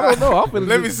shit. I don't know.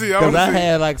 Let me see. Because I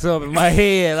had like something in my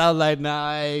head. I was like, nah,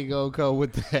 I ain't gonna come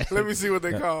with that. Let me see what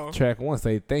they call. Track 1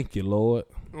 say, thank you, Lord.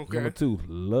 Okay. Number 2,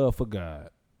 love for God.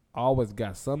 Always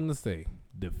got something to say.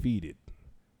 Defeated.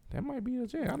 That might be a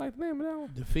jam. I like the name of that one.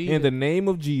 Defeated. In the name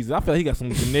of Jesus. I feel like he got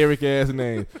some generic ass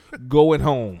name. Going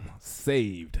home.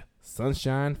 Saved.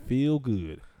 Sunshine. Feel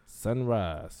good.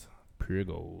 Sunrise. Pure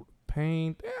gold.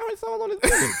 Pain. Damn, how many songs on this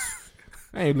bitch?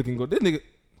 I ain't looking good. This nigga.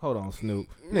 Hold on, Snoop.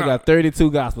 Nigga got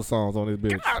 32 gospel songs on this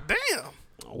bitch. God damn.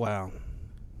 Wow.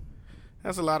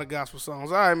 That's a lot of gospel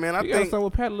songs. All right, man. I got think something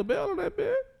with Patti LaBelle on that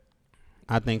bitch.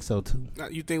 I think so too.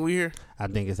 You think we here? I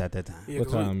think it's at that time. Yeah,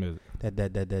 What time is it?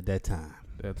 That time.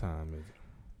 That time is it?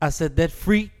 I said that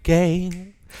freak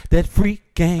game, that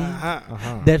freak game,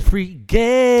 Uh-huh. that freak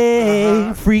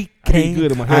game, freak I game.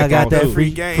 good in my I got headphones, that too.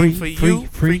 free game for you,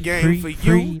 free game for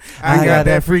you. I got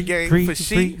that free game for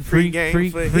she, free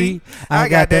game for he. I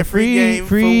got that free game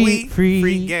for we,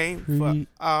 free game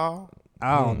for all.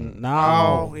 Oh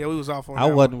no! Oh, yeah, we was off on that. I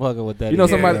wasn't fucking with that. You know,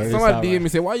 either. somebody It's DM all me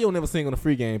right. said, "Why you don't never sing on the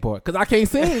free game part?" Because I can't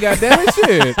sing. Goddamn it,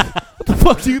 shit. What the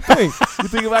fuck do you think? You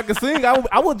think if I could sing,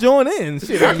 I would join in.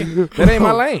 Shit, that ain't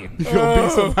my lane. You gonna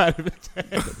beat somebody?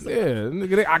 Yeah,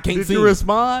 nigga, I can't Did sing. you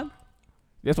respond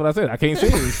That's what I said. I can't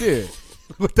sing. Shit.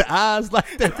 with the eyes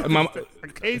like that? I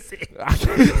can't sing.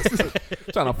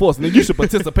 Trying to force nigga. You should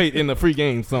participate in the free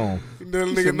game song. The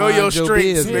should nigga know mind your your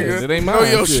strengths, business. nigga. That ain't my Know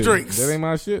your shit. strengths. That ain't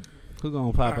my shit. Who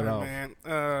gonna pop it All off?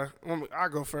 right, man. I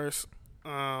go first.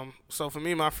 So for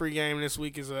me, my free game this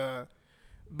week is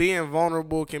being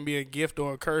vulnerable can be a gift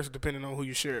or a curse depending on who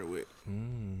you share it with.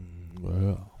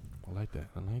 Well, I like that.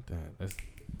 That's,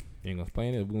 you ain't gonna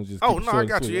explain it. We gonna just Oh, keep it no, short I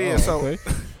got and you. sweet. Yeah, Oh, so okay.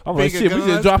 I'm like, Finger shit, we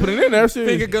guns. just dropping it in there. Shit.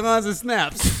 Finger guns and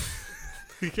snaps.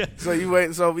 So you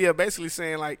wait. So yeah, basically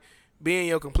saying like being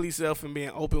your complete self and being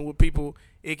open with people,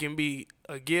 it can be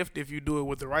a gift if you do it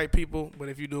with the right people. But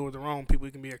if you do it with the wrong people,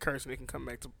 it can be a curse and it can come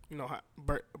back to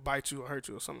bite you or hurt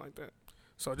you or something like that.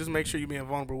 So just make sure you're being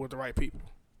vulnerable with the right people.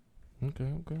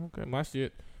 Okay. My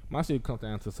shit comes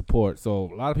down to support.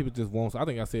 So a lot of people just won't. I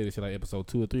think I said this shit like episode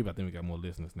 2 or 3, but I think we got more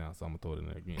listeners now, so I'm gonna throw it in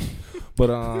there again. But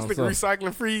This nigga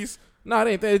recycling freeze. no, it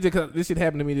ain't that. It's just 'cause this shit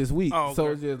happened to me this week. Oh, okay. So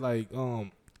it's just like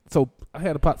so I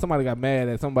had somebody got mad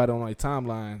at somebody on my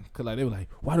timeline because like they were like,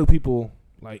 why do people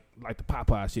like the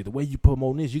Popeye shit. The way you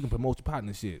promote this, you can promote your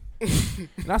partner shit.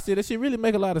 And I said that shit really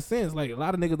make a lot of sense. Like a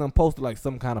lot of niggas done posted like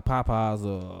some kind of Popeyes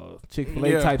or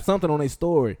Chick-fil-A type something on their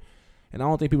story. And I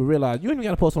don't think people realize you ain't even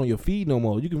gotta post on your feed no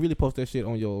more. You can really post that shit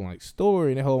on your like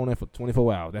story and that whole on there for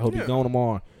 24 hours. That whole be gone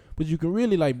tomorrow. But you can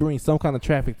really like bring some kind of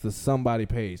traffic to somebody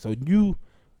page. So I think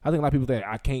a lot of people think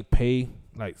I can't pay.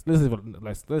 Like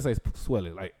let's say swell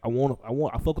it. Like I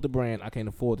fuck with the brand. I can't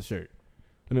afford the shirt.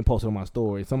 Let me post it on my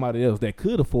story. Somebody else that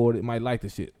could afford it might like the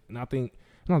shit. And I think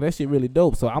no, that shit really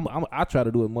dope. So I try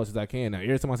to do as much as I can. Now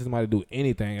every time I see somebody do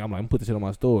anything, I'm like, I'm put the shit on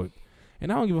my story. And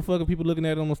I don't give a fuck if people looking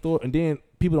at it on the store. And then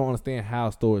people don't understand how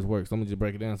stores work. So I'm gonna just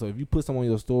break it down. So if you put something on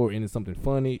your store and it's something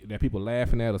funny that people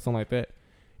laughing at or something like that,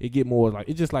 it get more like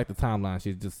it's just like the timeline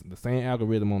shit, just the same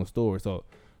algorithm on the story. So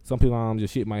some people your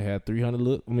shit might have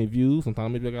 300 views.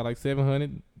 Sometimes maybe I got like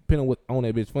 700, depending on what on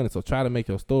that bitch funny. So try to make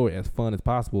your story as fun as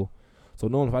possible. So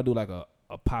knowing if I do like a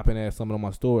popping ass something on my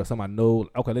story, something I know,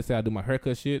 okay, let's say I do my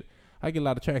haircut shit, I get a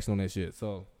lot of traction on that shit.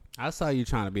 So I saw you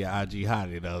trying to be an IG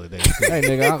hottie the other day. Hey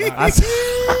nigga, I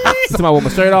somebody with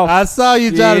my shirt off. I saw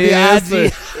you trying to be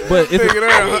IG. But it's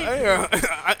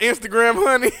Instagram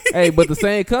honey. Hey, but the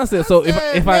same concept. So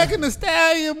if I Megan the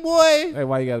Stallion, boy. Hey,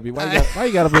 why you gotta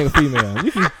bring a female?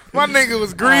 You can, My nigga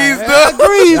was greased up. I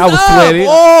was sweaty.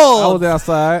 I was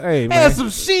outside. Hey man, had some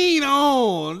sheen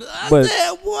on. I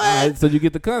said what? Right, so you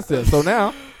get the concept. So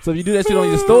now, if you do that shit on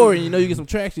your story and you know you get some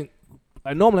traction.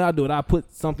 Like normally I do it. I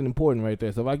put something important right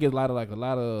there. So if I get a lot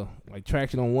of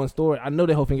traction on one story, I know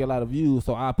that whole thing get a lot of views.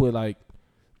 So I put like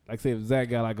say if Zach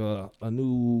got like a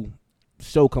new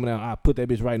show coming out, I put that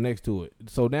bitch right next to it.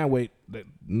 So that way,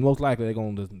 most likely they're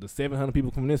gonna the 700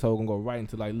 people from this hole gonna go right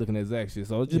into like looking at Zach shit.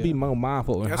 So just be more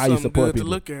mindful of how you support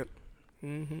people. That's something good to look at.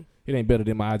 Mm-hmm. It ain't better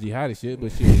than my IG hottie shit,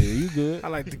 but shit, you good. I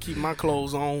like to keep my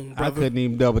clothes on, brother. I couldn't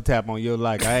even double tap on your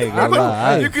like. I ain't gonna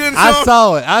lie. You couldn't I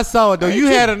saw it though. You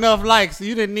had enough likes. So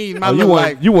you didn't need my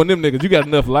like. You want them niggas. You got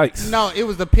enough likes. No, it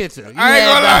was the picture. I ain't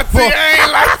gonna lie to you. I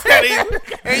ain't like that either.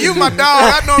 And you my dog.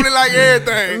 I normally like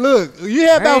everything. Look, you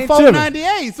had about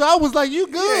 498, so I was like, you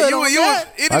good. Yeah,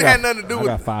 it didn't have nothing to do with.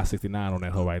 I got 569 on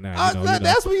that hoe right now. You know.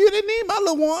 That's what you didn't need, my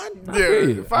little one.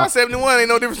 Yeah, 571 ain't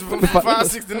no difference from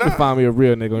 569. Find me a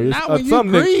real nigga. Not when you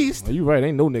greased. Oh, you right,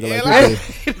 ain't no nigga like that.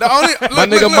 The only my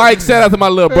nigga Mike, shout out to my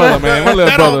little brother, man. My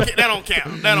little brother. That don't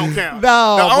count.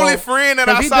 No, the only friend that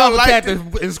I saw like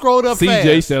and scrolled up CJ,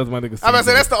 fast. shout out to my nigga CJ. I about to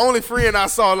say that's the only friend I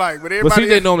saw like, but everybody.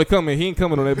 But CJ normally coming. He ain't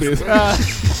coming on that bitch.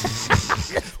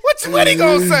 What he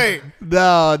gonna say?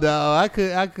 No, I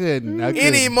couldn't.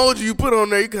 Any emoji you put on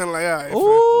there, you kind of like, all right.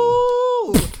 Ooh.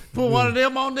 Put one of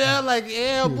them on there, like,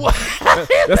 yeah, boy.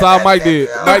 That's how Mike did.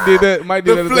 Mike did that. Mike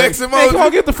did the that. Flex Hey, emoji. come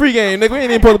on, get the free game, nigga. We ain't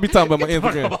even supposed to be talking about my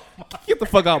Instagram. Get the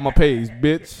fuck out my page,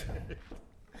 bitch.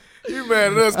 You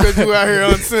mad at us because you out here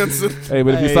uncensored. Hey,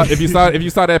 but if you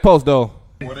saw that post though.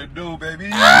 What it do, baby?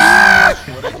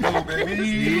 What it do,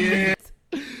 baby?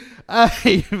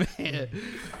 Hey, man.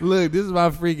 Look, this is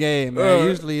my free game, man.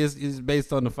 Usually it's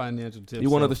based on the financial tips. You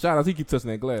want another shout out? He keep touching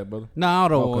that glass, brother. No, I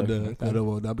don't want that. I don't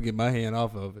want that. I'm going to get my hand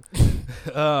off of it.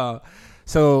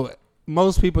 So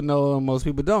most people know and most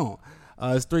people don't.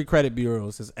 It's 3 credit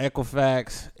bureaus. It's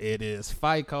Equifax, it is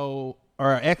FICO,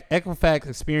 or Equifax,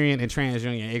 Experian, and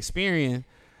TransUnion. Experian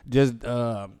just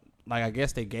like I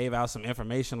guess they gave out some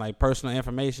information, like personal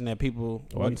information that people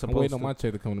wasn't supposed to. I'm waiting on my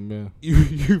check to come to mail.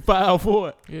 You filed for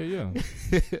it? Yeah.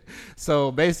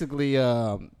 So basically,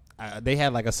 they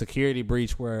had like a security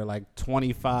breach where like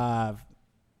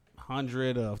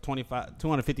 2,500 of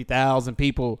 250,000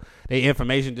 people, their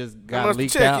information just got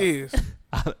leaked out. How much the check is?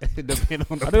 Depending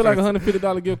on the I do like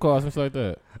 $150 gift card, something like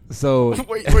that. So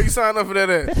where you sign up for that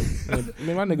at?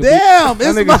 Man, my nigga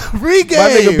it's my free game. My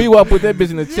nigga B-Wop put that bitch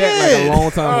in the chat like a long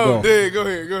time ago. Go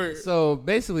ahead. So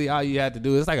basically, all you have to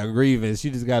do is like a grievance.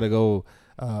 You just got to go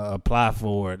apply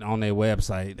for it on their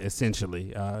website.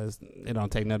 Essentially, it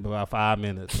don't take nothing but about 5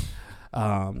 minutes.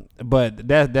 But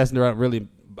that's not really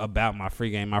about my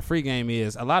free game. My free game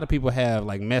is a lot of people have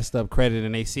like messed up credit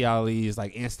and they see all these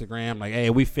like Instagram like, hey,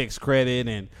 we fix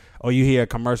credit, or you hear a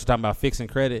commercial talking about fixing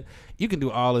credit. You can do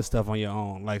all this stuff on your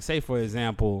own. Like say for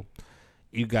example,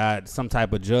 you got some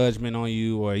type of judgment on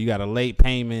you, or you got a late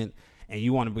payment and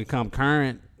you want to become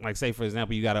current. Like say for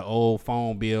example, you got an old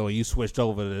phone bill and you switched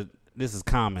over to, this is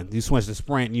common, you switched to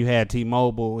Sprint and you had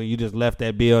T-Mobile and you just left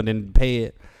that bill and didn't pay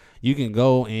it. You can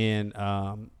go and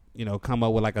come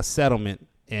up with like a settlement,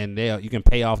 and you can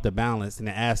pay off the balance and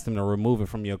then ask them to remove it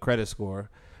from your credit score,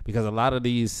 because a lot of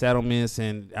these settlements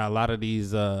and a lot of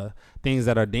these things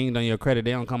that are dinged on your credit,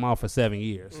 they don't come off for 7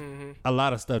 years. Mm-hmm. a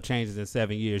lot of stuff changes in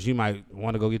 7 years. You might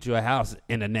want to go get you a house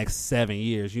in the next 7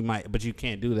 years. You might, but you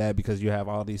can't do that because you have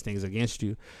all these things against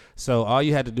you. So all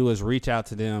you had to do is reach out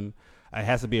to them. It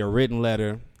has to be a written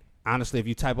letter. Honestly, if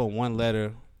you type up one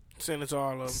letter, send it to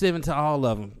all of them. Send it to all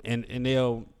of them, and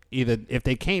they'll either, if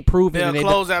they can't prove it, they'll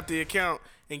close out the account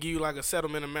and give you like a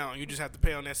settlement amount. You just have to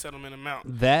pay on that settlement amount.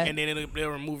 And then they'll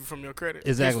remove it from your credit.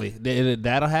 Exactly.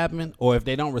 That'll happen. Or if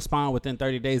they don't respond within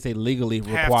 30 days, they legally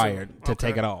required to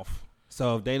take it off.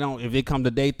 So if it come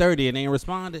to day 30 and they ain't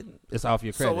responded, it's off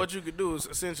your credit. So what you could do is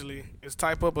essentially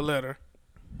type up a letter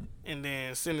and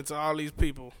then send it to all these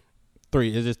people.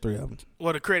 It's just 3 of them.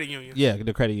 Well, the credit union. Yeah,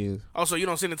 the credit union. Oh, so you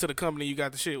don't send it to the company you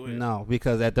got the shit with? No,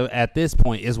 because at this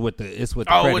point it's with the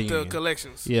credit with union. the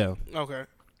collections. Yeah. Okay.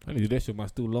 I need to do that shit with my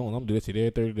student loans. I'm gonna do that shit every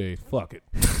 30 days. Fuck it.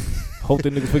 Hope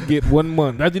that niggas forget 1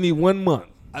 month. I just need 1 month.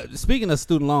 Speaking of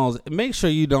student loans, make sure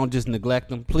you don't just neglect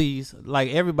them, please.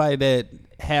 Like everybody that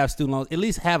have student loans, at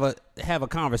least have a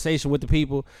conversation with the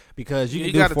people, because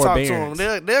you can do forbearance. Talk to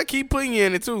them. They'll keep putting you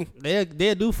in it too.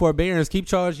 They'll do forbearance, keep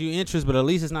charging you interest, but at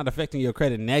least it's not affecting your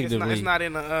credit negatively. It's not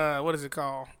in the what is it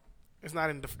called? It's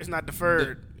not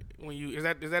deferred when you is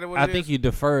that what it is? I think you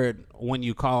deferred when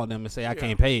you call them and say I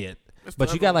can't pay it,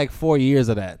 but you got like 4 years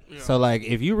of that. Yeah. So like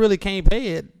if you really can't pay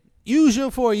it, use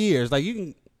your 4 years. Like you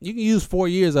can use 4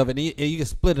 years of it, and you can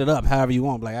split it up however you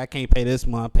want. Like, I can't pay this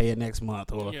month, pay it next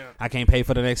month, or I can't pay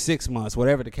for the next 6 months,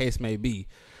 whatever the case may be.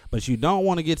 But you don't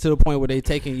want to get to the point where they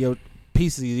taking your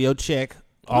pieces of your check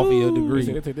off of your degree.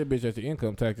 They take that bitch at your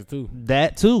income taxes too.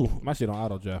 That too. My shit on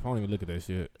auto draft. I don't even look at that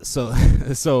shit.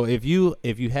 So if you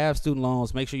have student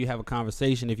loans, make sure you have a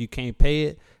conversation. If you can't pay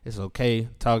it, it's okay.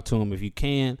 Talk to them. If you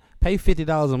can, pay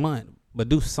 $50 a month, but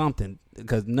do something,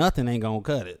 because nothing ain't gonna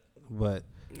cut it. But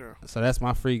so that's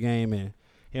my free game, and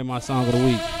here's my song of the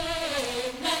week.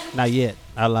 Not yet.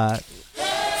 I lied.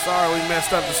 Sorry, we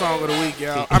messed up the song of the week,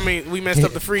 y'all. I mean, we messed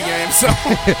up the free game, so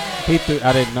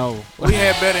I didn't know. We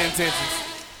had better intentions.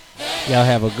 Y'all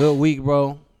have a good week,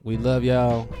 bro. We love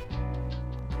y'all.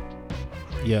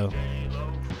 Yo.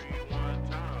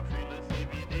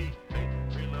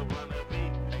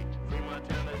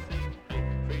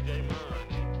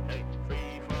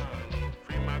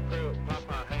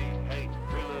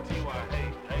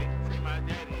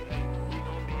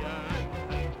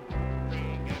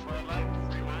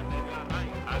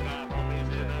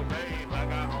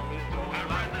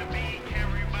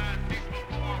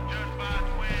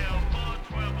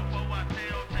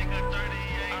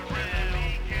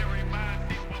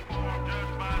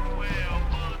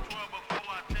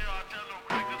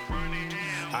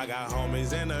 I got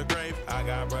homies in the grave, I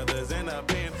got brothers in the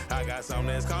pen, I got some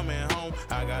that's coming home,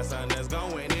 I got some that's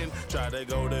going in. Tried to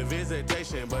go to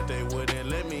visitation, but they wouldn't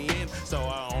let me in. So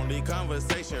our only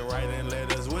conversation, writing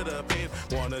letters with a pen.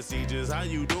 Wanna see just how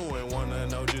you doing, wanna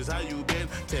know just how you been.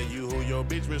 Tell you who your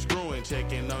bitch been screwing,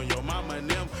 checking on your mama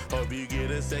and them. Hope you get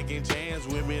a second chance,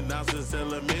 women now since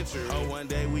elementary. Oh, one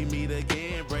day we meet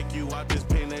again, break you out this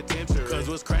penitentiary. Cause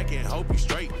what's cracking, hope you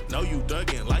straight, know you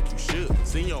thuggin' like you should.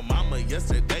 Seen your mama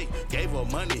yesterday, gave her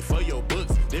money for your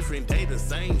books. Different day, the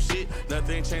same shit,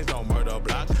 nothing changed on murder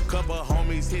block. Couple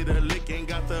homies hit a lick and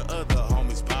got the other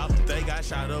homies pop. They got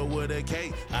shot up with a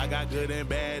K, I got good and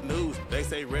bad news. They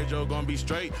say Reggio gon' be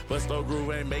straight, but Slow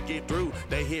Groove ain't make it through.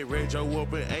 They hit Reggio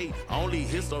up with 8, only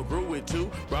hit Slow Groove with 2.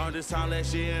 Round this time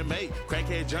last year in May,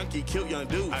 crackhead junkie killed young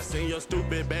dude. I seen your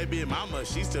stupid baby mama,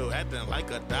 she still acting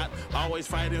like a dot. Always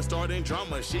fighting, starting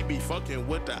drama, she be fucking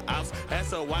with the ops.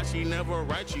 Ask her why she never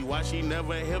write you, why she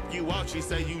never help you out. She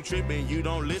say you tripping, you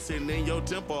don't listen, and your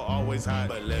temper always high.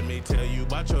 But let me tell you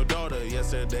about your daughter.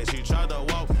 Yesterday she tried to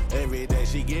walk, every day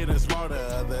she getting smarter.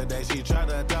 Other day she tried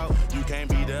to talk. You can't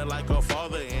be there like her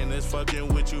father, and it's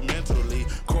fucking with you mentally.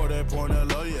 Court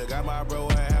appointed lawyer, got my bro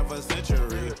a half a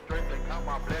century.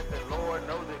 My blessing, Lord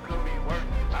knows it could be worse.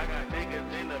 I got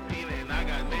niggas in the pen and I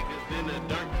got niggas in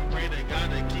the dirt. Pray to God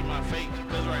to keep my faith,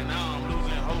 cause right now I'm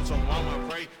losing hope. So I'ma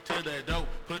pray to the dope,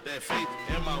 put that faith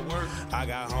in my work. I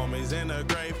got homies in the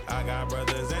grave, I got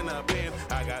brothers in the pen,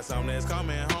 I got some that's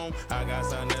coming home, I got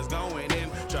some that's going in.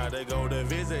 Tried to go to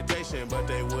visitation, but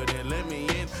they wouldn't let me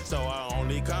in. So our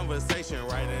only conversation,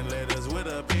 writing letters with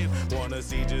a pen. Wanna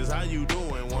see just how you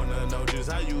doing, wanna know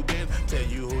just how you been. Tell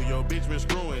you who your bitch been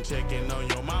screwing, checking on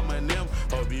your mama and them.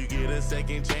 Hope you get a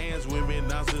second chance, women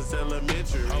now since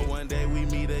elementary. Oh, one day we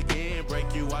meet again,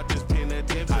 break you out this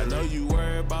penitentiary. I know you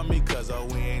worry about me, cause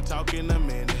we ain't talking a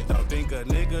minute. Don't think a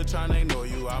nigga tryna ignore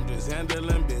you, I'm just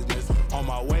handling business. On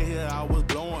my way here, I was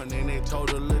blowing, and they told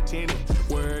the lieutenant.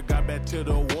 Word got back to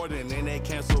the warden, and they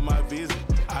canceled my visit.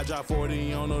 I dropped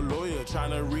 40 on a lawyer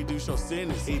tryna reduce your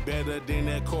sentence. He better than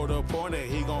that court appointed,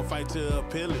 he gon' fight to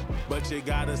appeal it. But you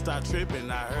gotta stop tripping.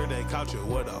 I heard they caught you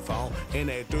with a phone and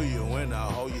they threw you in a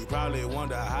hole. You probably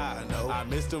wonder how I know. I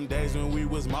missed them days when we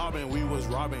was mobbing, we was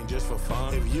robbing just for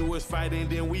fun. If you was fighting,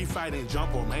 then we fighting.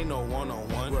 Jump 'em, ain't no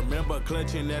one-on-one. Remember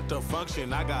clutching at the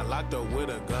function, I got locked up with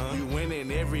a gun. You went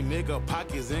in every nigga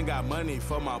pockets and got money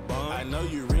for my bun. I know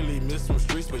you really miss some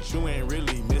streets, but you ain't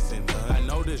really missing none. I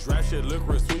know this rap shit look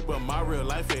real sweet, but my real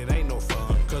life it ain't no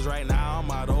fun. Cause right now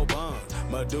I'm out of bun.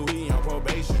 Madu, he on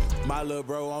probation. My little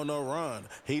bro on the run.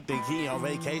 He think he on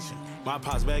vacation. My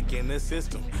pops back in the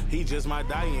system. He just might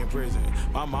die in prison.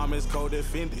 My mom is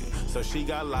co-defendant, so she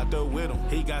got locked up with him.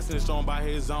 He got snitched on by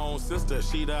his own sister.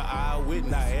 She the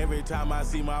eyewitness. Now every time I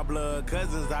see my blood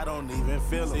cousins, I don't even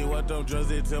feel them. See what them drugs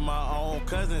did to my own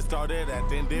cousin. Started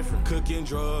acting different. Cooking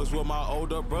drugs with my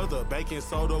older brother. Baking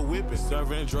soda whipping.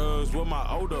 Serving drugs with my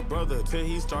older brother till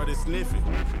he started sniffing.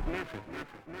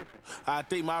 I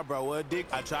think my bro a dick.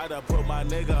 I tried to put my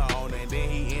nigga on and then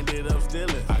he ended up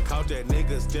stealing. I caught that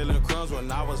nigga stealing crumbs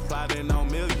when I was plotting on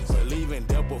millions. Believing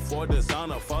death before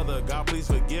dishonor. Father God, please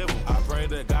forgive him. I pray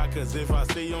to God, cause if I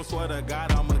see him, swear to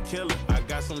God, I'ma kill him. I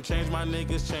got some change, my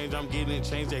niggas change. I'm getting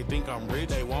changed, they think I'm rich.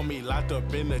 They want me locked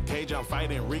up in the cage. I'm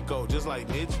fighting Rico just like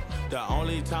Mitch. The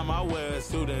only time I wear a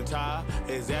suit and tie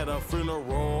is at a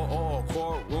funeral or a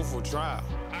courtroom for trial.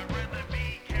 I'd rather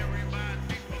be carried by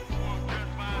six before I'm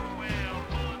dressed by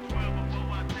 12. 12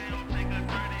 before I tell, take a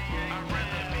 38. I'd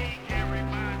rather be carried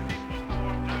by six before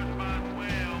I'm dressed by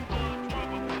 12.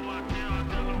 12 before I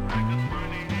tell them crackers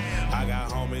burning hell. I got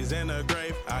homies in the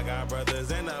grave, I got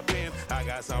brothers in the pen. I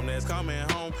got some that's coming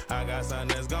home, I got some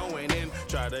that's going in.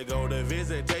 Tried to go to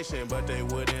visitation, but they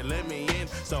wouldn't let me in.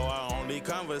 So our only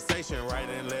conversation,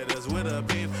 writing letters with a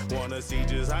pen. Wanna see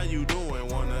just how you doing,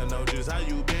 wanna know just how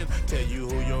you been. Tell you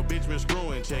who your bitch been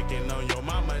screwing, checking on your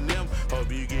mama and them.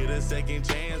 Hope you get a second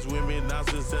chance with me now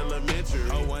since elementary.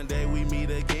 Oh, one day we meet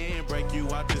again, break you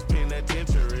out this